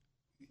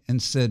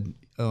and said,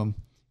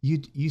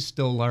 you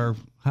stole our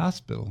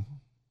hospital.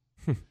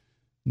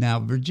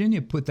 Now,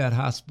 Virginia put that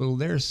hospital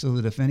there so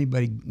that if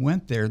anybody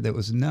went there that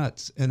was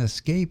nuts and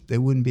escaped, they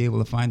wouldn't be able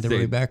to find their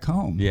way back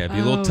home. Yeah, it'd be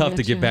a little tough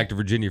to get back to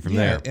Virginia from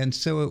there. And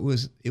so it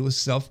was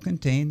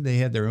self-contained. They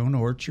had their own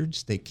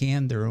orchards. They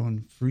canned their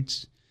own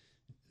fruits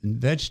and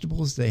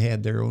vegetables. They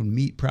had their own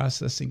meat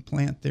processing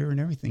plant there and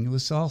everything. It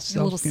was all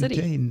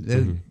self-contained.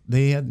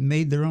 They had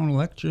made their own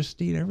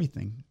electricity and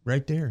everything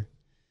right there.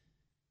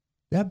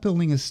 That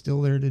building is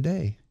still there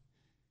today.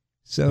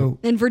 So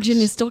and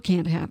Virginia still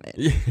can't have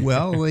it.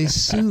 Well, they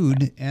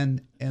sued,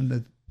 and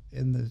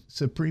the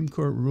Supreme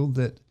Court ruled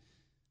that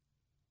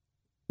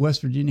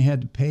West Virginia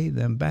had to pay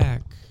them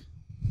back.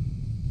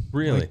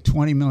 Really, like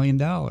 $20 million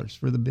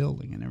for the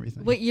building and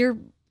everything. What year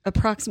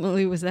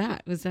approximately was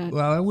that?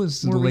 Well, it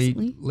was the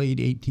late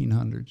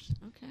 1800s.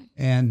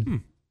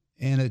 Okay,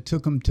 and it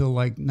took them till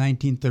like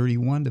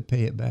 1931 to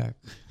pay it back.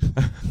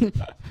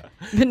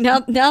 But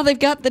now they've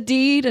got the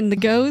deed and the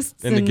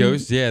ghosts. And the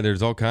ghosts, yeah,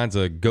 there's all kinds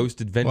of ghost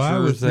adventurers well, I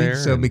would there.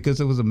 think so, because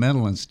it was a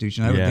mental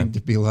institution. I would think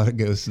there'd be a lot of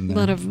ghosts in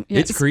there.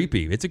 It's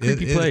creepy. It's a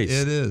creepy place.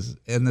 It is.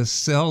 And the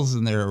cells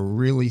in there are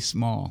really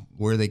small,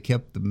 where they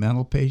kept the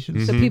mental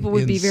patients. So people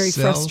would be very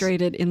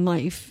frustrated in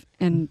life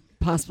and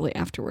possibly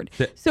afterward.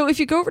 So if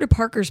you go over to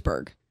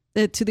Parkersburg,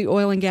 to the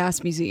Oil and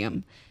Gas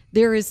Museum,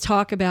 there is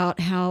talk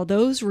about how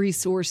those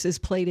resources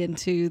played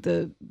into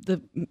the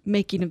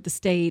making of the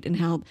state, and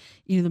how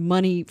the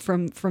money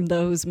from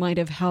those might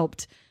have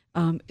helped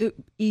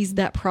ease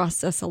that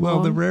process along.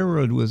 Well, the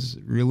railroad was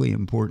really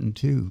important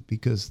too,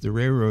 because the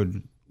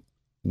railroad,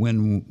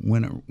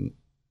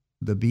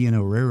 the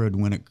B&O Railroad,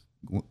 when it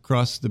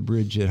crossed the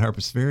bridge at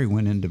Harpers Ferry,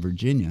 went into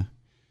Virginia,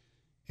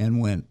 and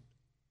went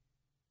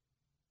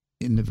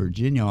into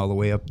Virginia all the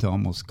way up to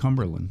almost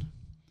Cumberland,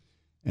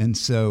 and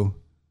so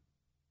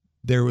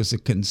there was a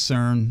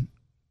concern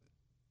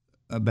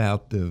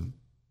about the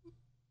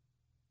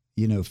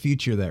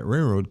future of that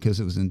railroad, because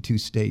it was in two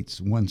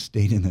states, one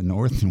state in the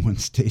north and one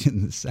state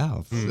in the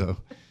south. So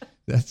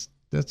that's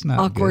not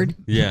awkward.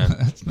 Good. Yeah,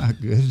 that's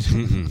not good.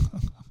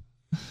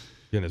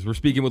 Goodness, we're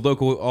speaking with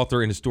local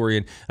author and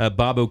historian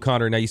Bob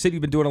O'Connor. Now, you said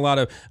you've been doing a lot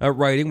of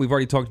writing. We've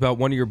already talked about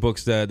one of your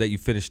books that you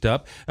finished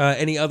up.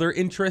 Any other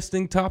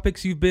interesting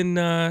topics you've been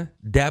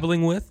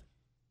dabbling with?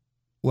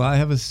 Well, I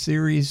have a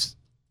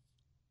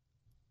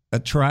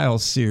trial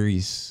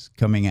series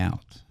coming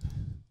out.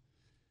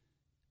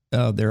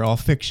 They're all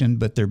fiction,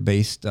 but they're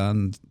based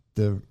on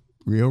the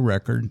real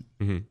record.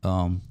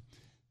 Mm-hmm.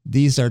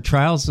 These are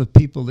trials of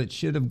people that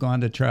should have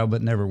gone to trial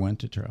but never went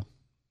to trial.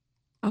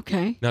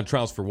 Okay. Now,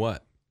 trials for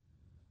what?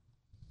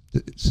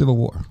 The Civil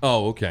War.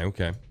 Oh,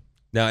 okay.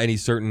 Now, any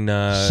certain...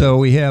 So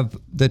we have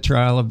the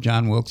trial of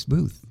John Wilkes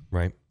Booth.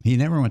 Right. He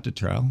never went to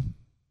trial.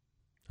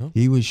 Oh.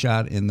 He was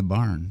shot in the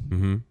barn.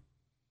 Mm-hmm.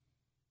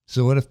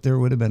 So what if there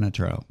would have been a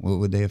trial? What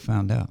would they have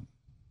found out?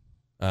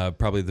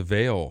 Probably the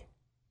veil.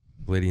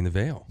 Lady in the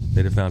Veil.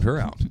 They'd have found her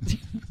out.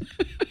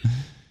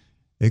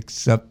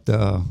 Except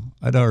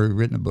I'd already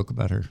written a book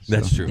about her. So.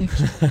 That's true.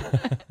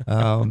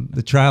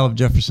 The trial of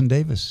Jefferson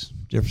Davis.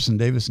 Jefferson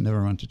Davis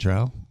never went to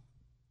trial.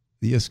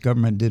 The U.S.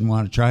 government didn't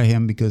want to try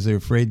him because they were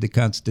afraid the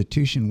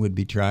Constitution would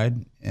be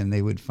tried, and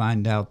they would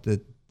find out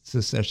that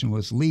secession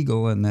was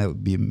legal, and that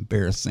would be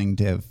embarrassing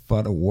to have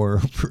fought a war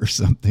for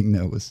something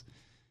that was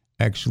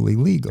actually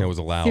legal. That was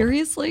allowed.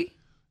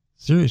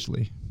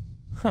 Seriously.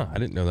 Huh, I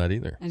didn't know that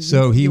either.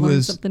 So he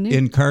was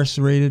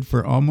incarcerated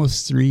for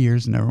almost 3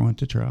 years, never went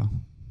to trial.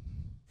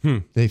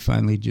 They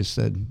finally just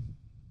said,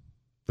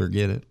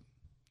 forget it.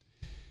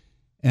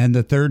 And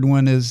the third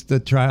one is the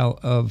trial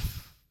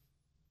of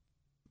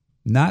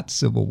not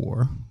Civil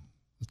War.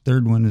 The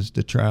third one is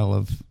the trial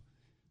of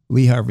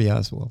Lee Harvey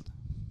Oswald.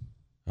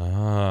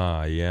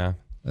 Ah, yeah.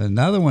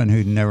 Another one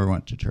who never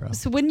went to trial.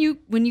 So when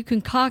you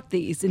concoct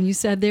these, and you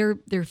said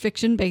they're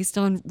fiction based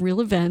on real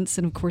events,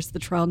 and of course the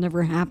trial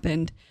never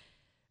happened,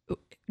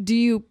 do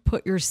you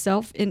put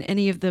yourself in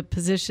any of the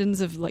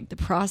positions of like the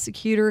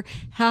prosecutor?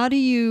 How do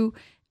you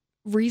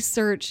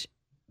research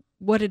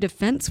what a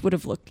defense would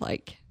have looked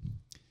like?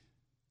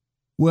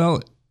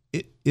 Well,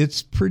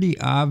 it's pretty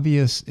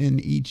obvious in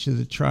each of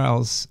the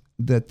trials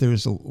that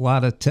there's a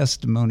lot of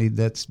testimony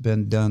that's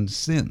been done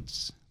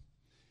since.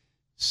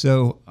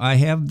 So I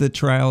have the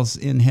trials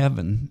in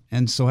heaven,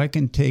 and so I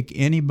can take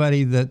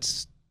anybody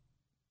that's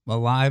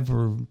alive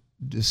or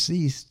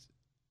deceased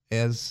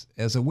as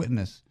a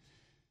witness.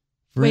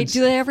 Wait,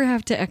 do they ever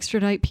have to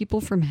extradite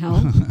people from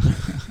hell?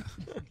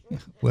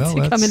 Well,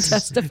 to come and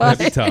testify.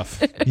 That'd be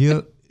tough.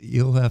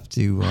 You'll have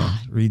to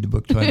read the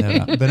book to find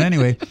that out. But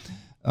anyway,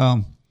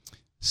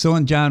 so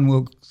in John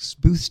Wilkes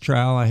Booth's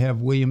trial, I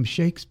have William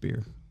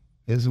Shakespeare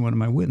as one of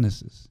my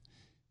witnesses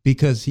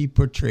because he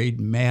portrayed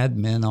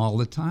madmen all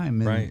the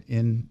time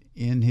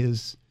in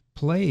his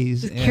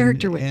plays.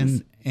 Character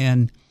witness.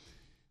 And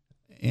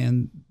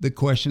the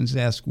questions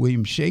asked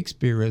William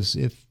Shakespeare is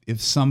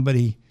if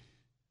somebody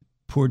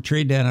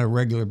portrayed that on a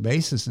regular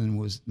basis and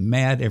was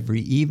mad every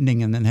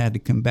evening and then had to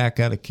come back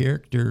out of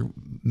character,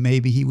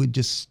 maybe he would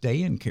just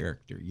stay in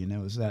character.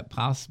 Is that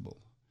possible?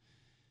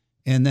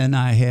 And then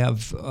I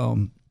have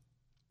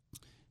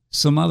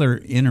some other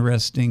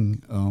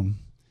interesting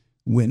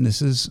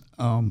witnesses,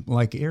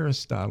 like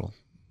Aristotle.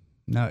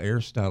 Now,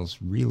 Aristotle's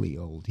really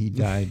old. He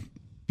died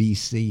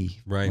BC,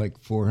 like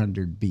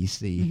 400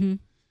 BC. Mm-hmm.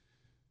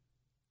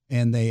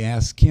 And they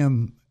asked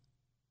him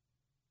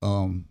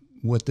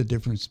what the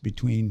difference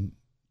between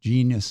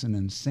genius and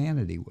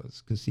insanity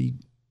was, because he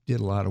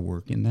did a lot of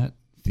work in that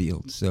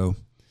field. So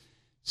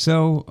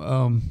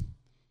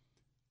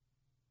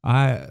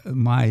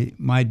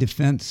my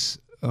defense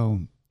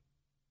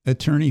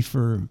attorney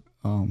for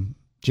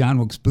John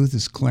Wilkes Booth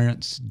is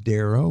Clarence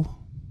Darrow.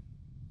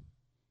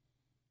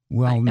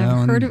 Well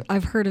known.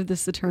 I've heard of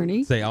this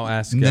attorney. I'll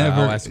ask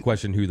the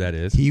question who that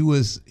is. He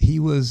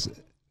was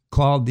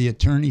called the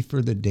attorney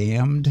for the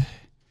damned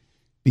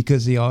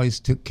because he always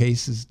took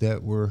cases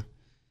that were,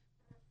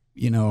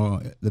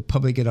 the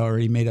public had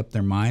already made up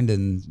their mind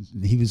and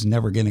he was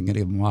never going to get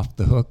them off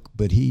the hook.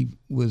 But he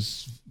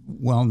was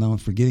well known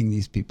for getting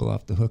these people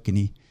off the hook,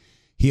 and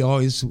he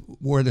always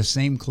wore the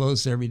same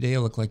clothes every day. It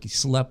looked like he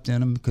slept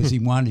in them because he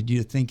wanted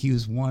you to think he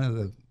was one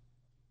of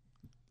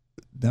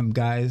them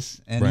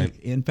guys. And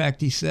in fact,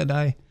 he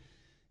said,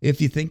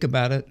 if you think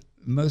about it,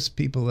 most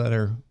people that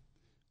are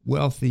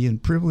wealthy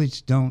and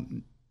privileged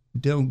don't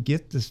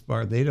get this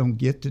far. They don't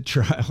get to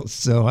trials,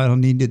 so I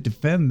don't need to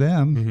defend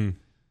them. Mm-hmm.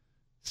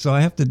 So I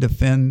have to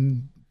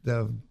defend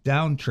the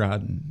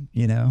downtrodden,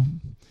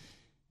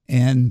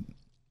 And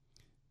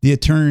the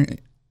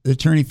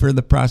attorney for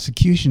the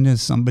prosecution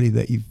is somebody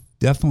that you've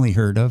definitely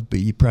heard of, but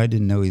you probably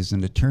didn't know he's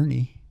an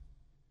attorney.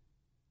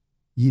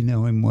 You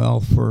know him well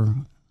for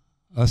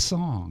a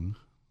song.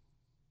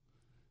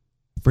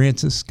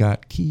 Francis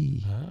Scott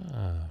Key.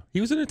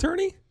 He was an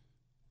attorney?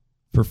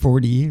 For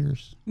 40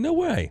 years. No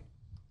way.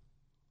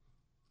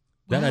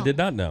 That I did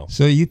not know.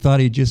 So you thought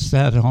he just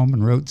sat at home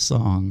and wrote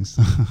songs.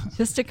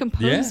 Just a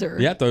composer.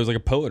 Yeah, I thought he was like a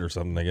poet or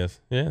something, I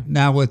guess. Yeah.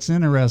 Now, what's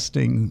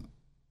interesting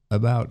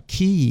about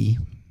Key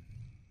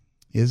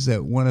is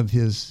that one of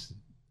his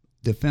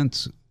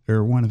defense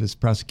or one of his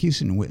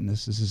prosecution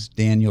witnesses is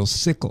Daniel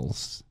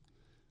Sickles.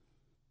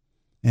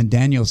 And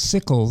Daniel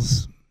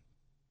Sickles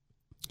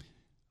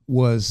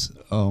was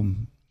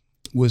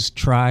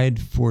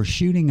tried for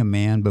shooting a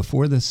man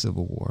before the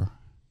Civil War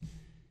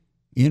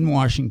in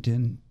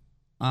Washington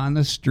on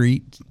the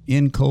street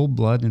in cold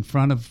blood in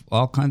front of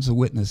all kinds of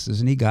witnesses,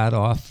 and he got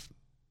off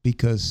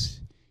because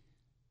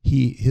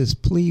his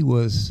plea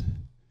was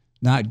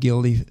not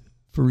guilty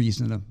for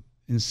reason of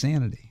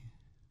insanity.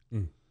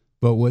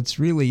 But what's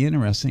really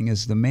interesting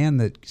is the man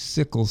that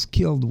Sickles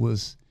killed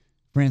was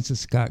Francis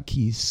Scott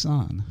Key's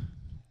son,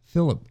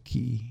 Philip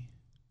Key.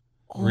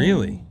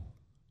 Really?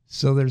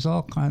 So there's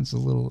all kinds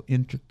of little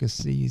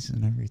intricacies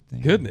and everything.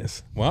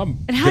 Goodness. Well,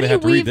 I'm and how gonna do you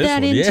have to read weave this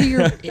that one. into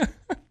your?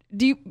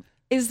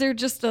 Is there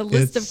just a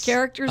list of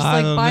characters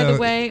like by the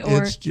way,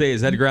 or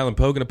is Edgar Allan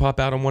Poe going to pop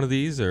out on one of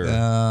these, or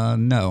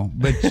no?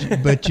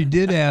 But you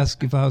did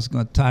ask if I was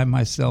going to tie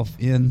myself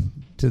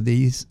into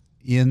these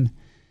in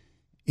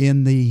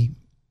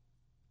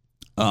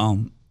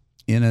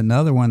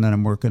another one that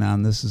I'm working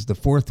on. This is the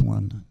fourth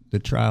one, the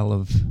trial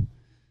of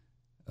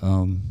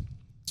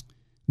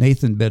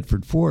Nathan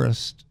Bedford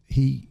Forrest.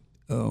 He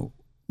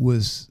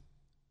was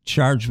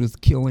charged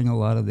with killing a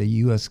lot of the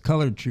U.S.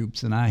 colored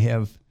troops, and I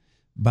have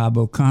Bob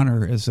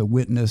O'Connor as a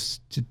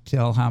witness to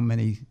tell how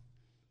many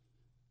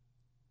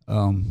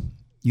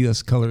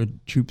U.S.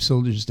 colored troop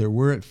soldiers there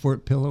were at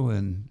Fort Pillow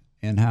and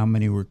how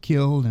many were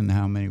killed and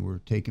how many were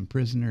taken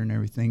prisoner and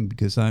everything,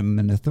 because I'm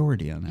an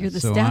authority on that. You're the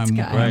stats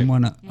guy.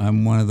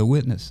 I'm one of the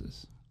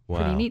witnesses. wow.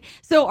 Pretty neat.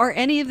 So are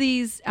any of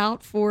these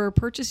out for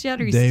purchase yet,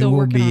 or are you They still will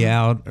working on be them?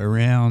 out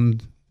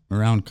around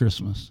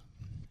Christmas.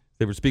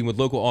 They were speaking with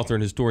local author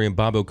and historian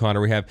Bob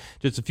O'Connor. We have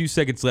just a few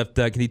seconds left.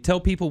 Can you tell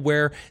people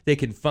where they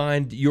can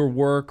find your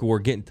work or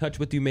get in touch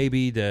with you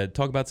maybe to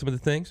talk about some of the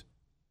things?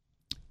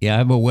 Yeah, I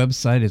have a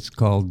website. It's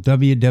called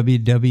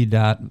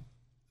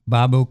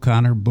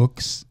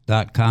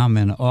www.boboconnorbooks.com,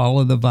 and all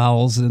of the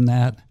vowels in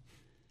that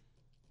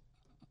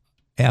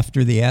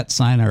after the @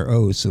 sign are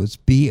O's. So it's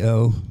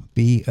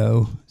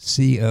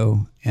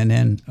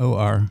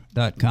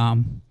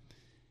BOBOCONNOR.com.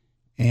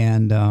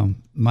 And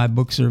my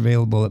books are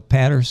available at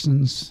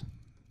Patterson's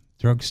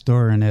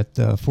drugstore and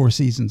at Four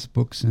Seasons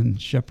Books in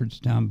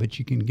Shepherdstown, but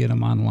you can get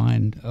them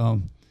online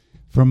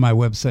from my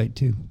website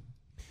too.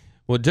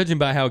 Well, judging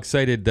by how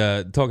excited,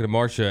 talking to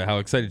Marsha, how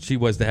excited she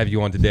was to have you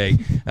on today,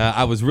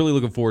 I was really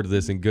looking forward to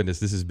this, and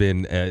goodness, this has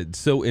been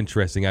so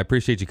interesting. I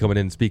appreciate you coming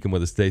in and speaking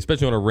with us today,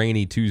 especially on a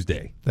rainy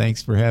Tuesday.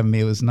 Thanks for having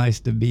me. It was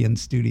nice to be in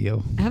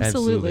studio.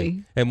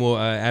 Absolutely. And we'll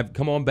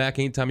come on back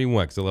anytime you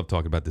want, because I love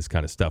talking about this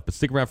kind of stuff. But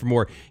stick around for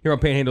more here on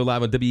Panhandle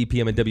Live on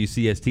WEPM and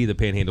WCST, the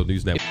Panhandle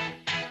News Network.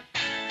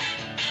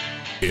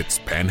 It's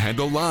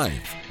Panhandle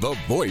Live, the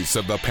voice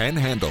of the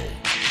Panhandle.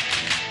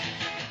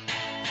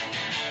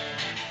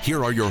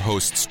 Here are your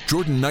hosts,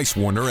 Jordan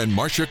Nicewarner and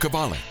Marsha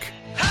Chwalik.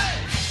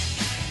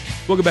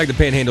 Welcome back to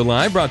Panhandle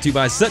Live, brought to you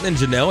by Sutton &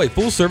 Janelle, a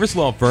full-service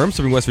law firm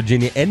serving West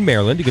Virginia and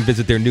Maryland. You can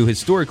visit their new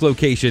historic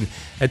location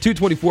at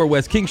 224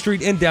 West King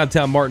Street in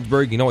downtown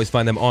Martinsburg. You can always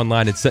find them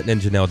online at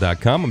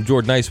suttonandjanelle.com. I'm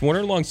Jordan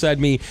Nicewarner. Alongside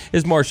me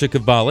is Marsha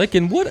Chwalik.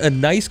 And what a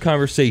nice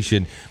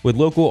conversation with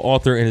local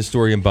author and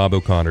historian Bob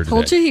O'Connor today.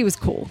 Told you he was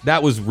cool.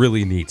 That was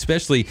really neat,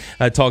 especially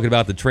talking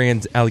about the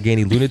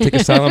Trans-Allegheny Lunatic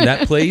Asylum.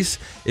 That place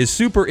is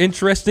super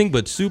interesting,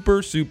 but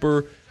super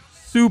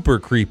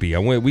creepy.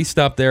 We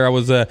stopped there. I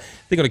was on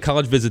a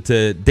college visit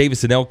to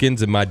Davis and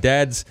Elkins, and my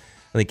dad's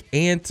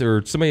aunt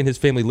or somebody in his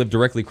family lived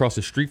directly across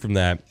the street from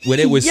that when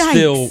it was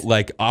still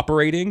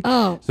operating.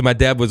 Oh, so my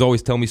dad was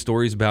always telling me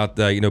stories about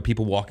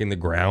people walking the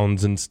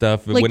grounds and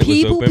stuff when it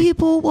was open.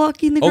 People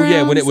walking the grounds. Oh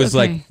yeah, when it was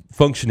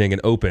functioning and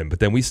open. But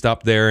then we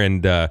stopped there,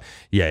 and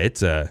it's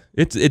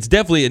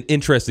definitely an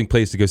interesting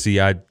place to go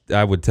see.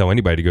 I would tell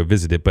anybody to go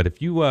visit it. But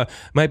if you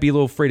might be a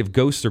little afraid of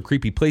ghosts or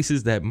creepy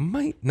places, that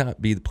might not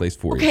be the place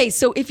for you. Okay,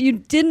 so if you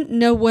didn't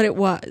know what it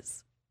was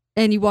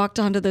and you walked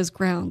onto those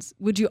grounds,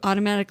 would you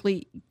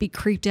automatically be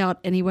creeped out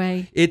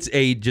anyway? It's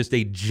just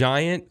a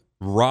giant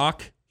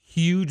rock,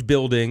 huge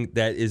building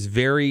that is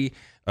very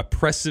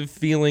oppressive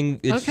feeling.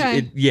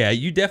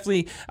 You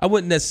definitely, I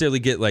wouldn't necessarily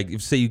get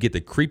say you get the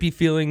creepy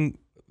feeling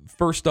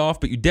first off,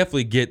 but you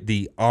definitely get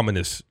the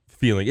ominous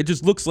feeling. It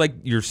just looks like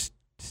your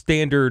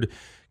standard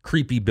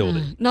creepy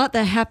building. Not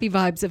the happy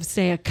vibes of,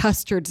 say, a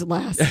Custard's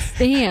Last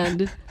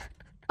Stand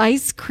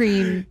ice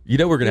cream.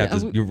 We're going to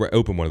have to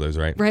open one of those,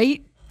 right?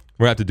 Right?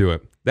 We'll have to do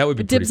it. That would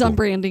be pretty Dibs cool. on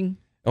branding.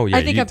 Oh, yeah.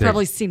 I think I've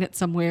probably seen it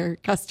somewhere.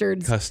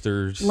 Custard's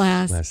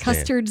Last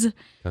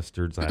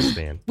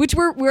Stand. Which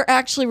we're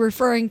actually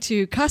referring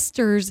to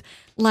Custer's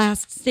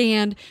Last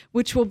Stand,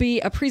 which will be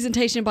a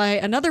presentation by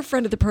another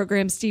friend of the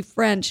program, Steve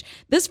French.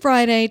 This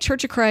Friday,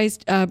 Church of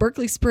Christ,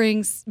 Berkeley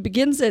Springs,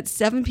 begins at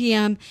 7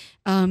 p.m.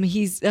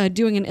 He's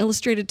doing an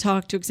illustrated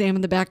talk to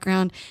examine the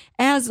background.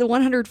 As the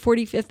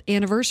 145th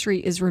anniversary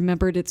is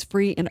remembered, it's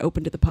free and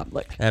open to the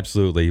public.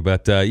 Absolutely.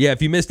 But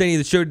if you missed any of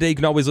the show today, you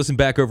can always listen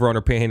back over on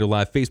our Panhandle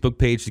Live Facebook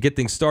page. To get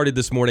things started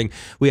this morning,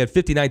 we had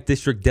 59th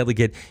District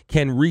Delegate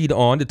Ken Reed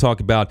on to talk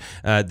about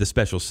the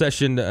special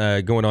session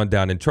going on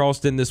down in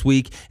Charleston this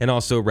week, and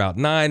also Route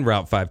 9,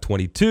 Route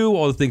 522,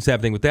 all the things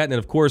happening with that. And then,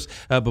 of course,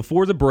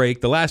 before the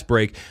last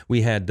break,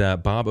 we had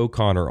Bob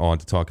O'Connor on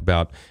to talk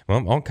about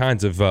all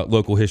kinds of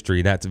local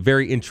history. That's a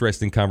very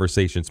interesting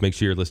conversation. So make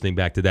sure you're listening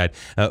back to that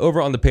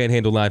over on the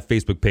Panhandle Live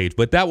Facebook page.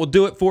 But that will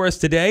do it for us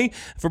today.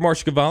 For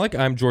Marsha Chwalik,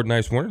 I'm Jordan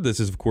Nicewarner. This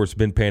has, of course,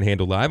 been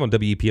Panhandle Live on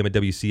WEPM and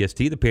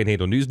WCST, the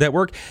Panhandle News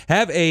Network.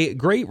 Have a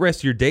great rest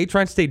of your day.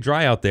 Try and stay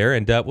dry out there,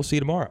 and we'll see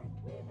you tomorrow.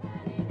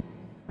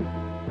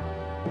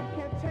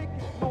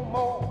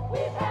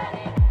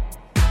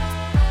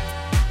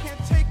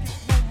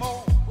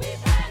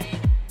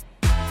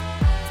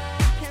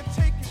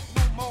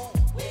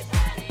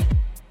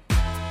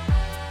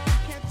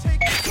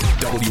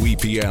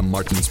 WEPM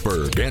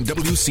Martinsburg and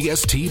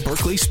WCST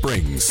Berkeley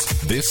Springs.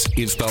 This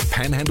is the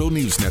Panhandle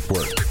News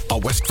Network, a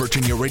West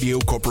Virginia Radio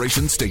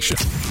Corporation station.